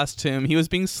a costume. He was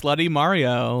being slutty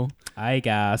Mario. I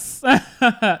guess.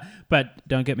 But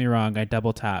don't get me wrong, I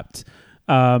double tapped.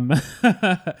 My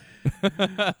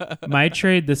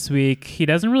trade this week, he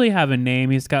doesn't really have a name.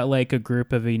 He's got like a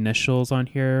group of initials on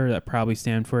here that probably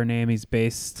stand for a name. He's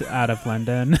based out of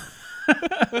London.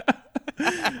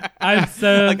 I'm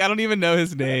so Like, I don't even know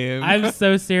his name. I'm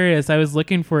so serious. I was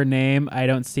looking for a name. I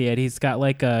don't see it. He's got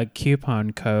like a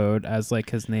coupon code as like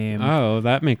his name. Oh,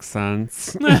 that makes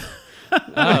sense.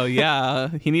 Oh, yeah.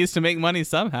 He needs to make money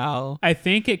somehow. I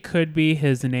think it could be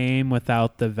his name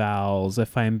without the vowels,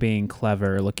 if I'm being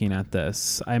clever looking at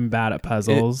this. I'm bad at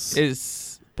puzzles,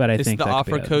 but I Is think the that could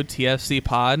offer be it. code TFC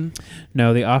pod?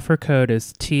 No, the offer code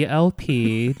is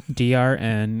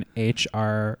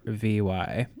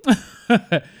TLPDRNHRVY.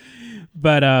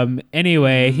 But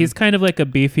anyway, he's kind of like a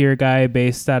beefier guy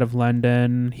based out of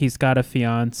London. He's got a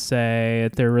fiance.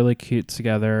 They're really cute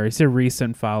together. He's a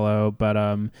recent follow, but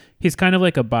he's kind of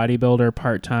like a bodybuilder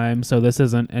part-time, so this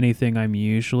isn't anything I'm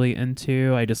usually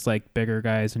into. I just like bigger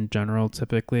guys in general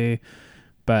typically.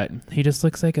 But he just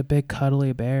looks like a big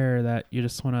cuddly bear that you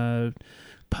just want to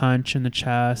punch in the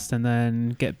chest and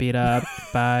then get beat up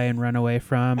by and run away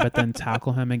from, but then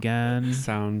tackle him again.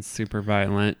 Sounds super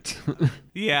violent.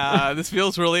 Yeah, this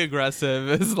feels really aggressive.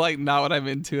 It's like not what I'm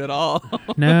into at all.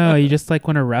 No, you just like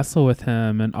want to wrestle with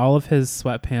him, and all of his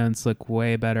sweatpants look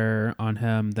way better on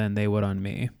him than they would on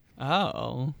me.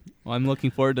 Oh, well, I'm looking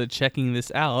forward to checking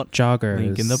this out. Joggers.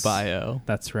 Link in the bio.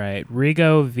 That's right.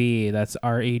 Rego V. That's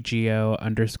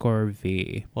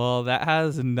REGO_V. Well, that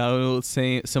has no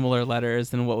similar letters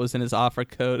than what was in his offer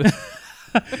code.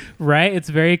 Right? It's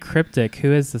very cryptic.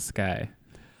 Who is this guy?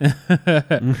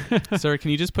 Sir, can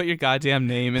you just put your goddamn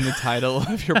name in the title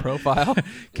of your profile?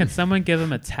 Can someone give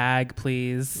him a tag,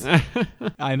 please?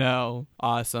 I know.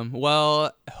 Awesome.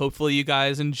 Well, hopefully you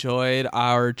guys enjoyed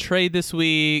our trade this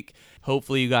week.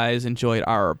 Hopefully you guys enjoyed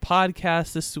our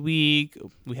podcast this week.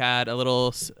 We had a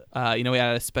little, we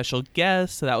had a special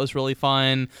guest, so that was really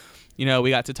fun. We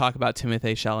got to talk about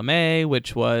Timothée Chalamet,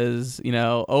 which was,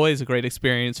 always a great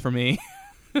experience for me.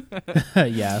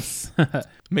 Yes.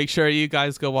 Make sure you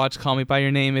guys go watch Call Me By Your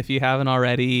Name if you haven't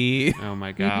already. Oh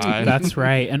my God. That's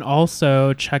right. And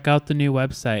also check out the new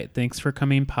website,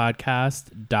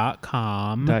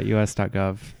 thanksforcomingpodcast.com.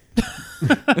 .us.gov.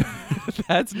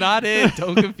 That's not it.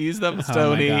 Don't confuse them,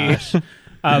 Stoney. Oh my gosh.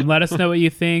 Let us know what you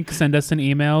think. Send us an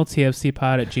email,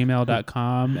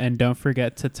 tfcpod@gmail.com. And don't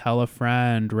forget to tell a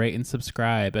friend, rate and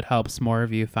subscribe. It helps more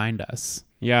of you find us.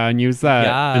 Yeah, and use that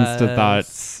Yes.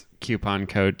 InstaThoughts coupon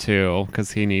code too,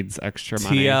 because he needs extra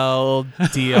money.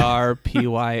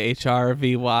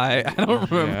 TLDRPYHRVY. I don't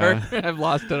remember. Yeah. I've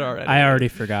lost it already. I already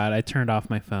forgot. I turned off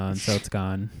my phone, so it's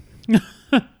gone.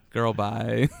 Girl,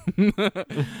 bye.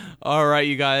 All right,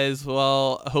 you guys.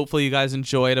 Well, hopefully you guys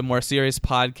enjoyed a more serious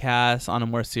podcast on a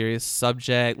more serious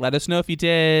subject. Let us know if you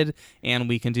did, and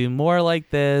we can do more like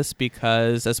this,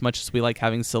 because as much as we like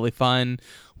having silly fun,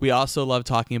 we also love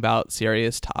talking about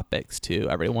serious topics too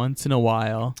every once in a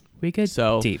while. We get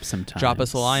So, deep sometimes. Drop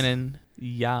us a line and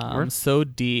I'm We're- so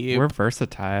deep. We're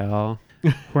versatile.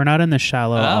 We're not in the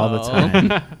shallow all the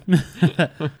time.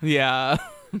 Yeah.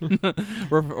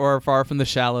 we're far from the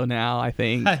shallow now, I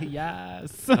think.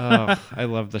 Yes. Oh, I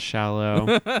love The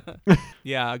Shallow.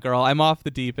 Yeah, girl, I'm off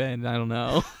the deep end. I don't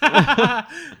know.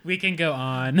 We can go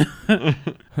on.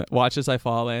 Watch as I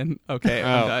fall in. Okay,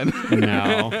 I'm done.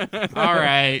 No. All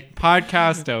right.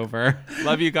 Podcast over.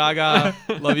 Love you, Gaga.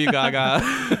 Love you,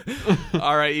 Gaga.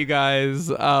 All right, you guys.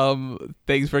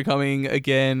 Thanks for coming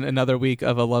again. Another week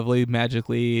of a lovely,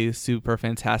 magically, super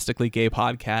fantastically gay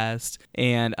podcast.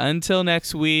 And until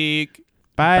next week,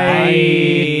 Bye.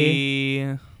 bye.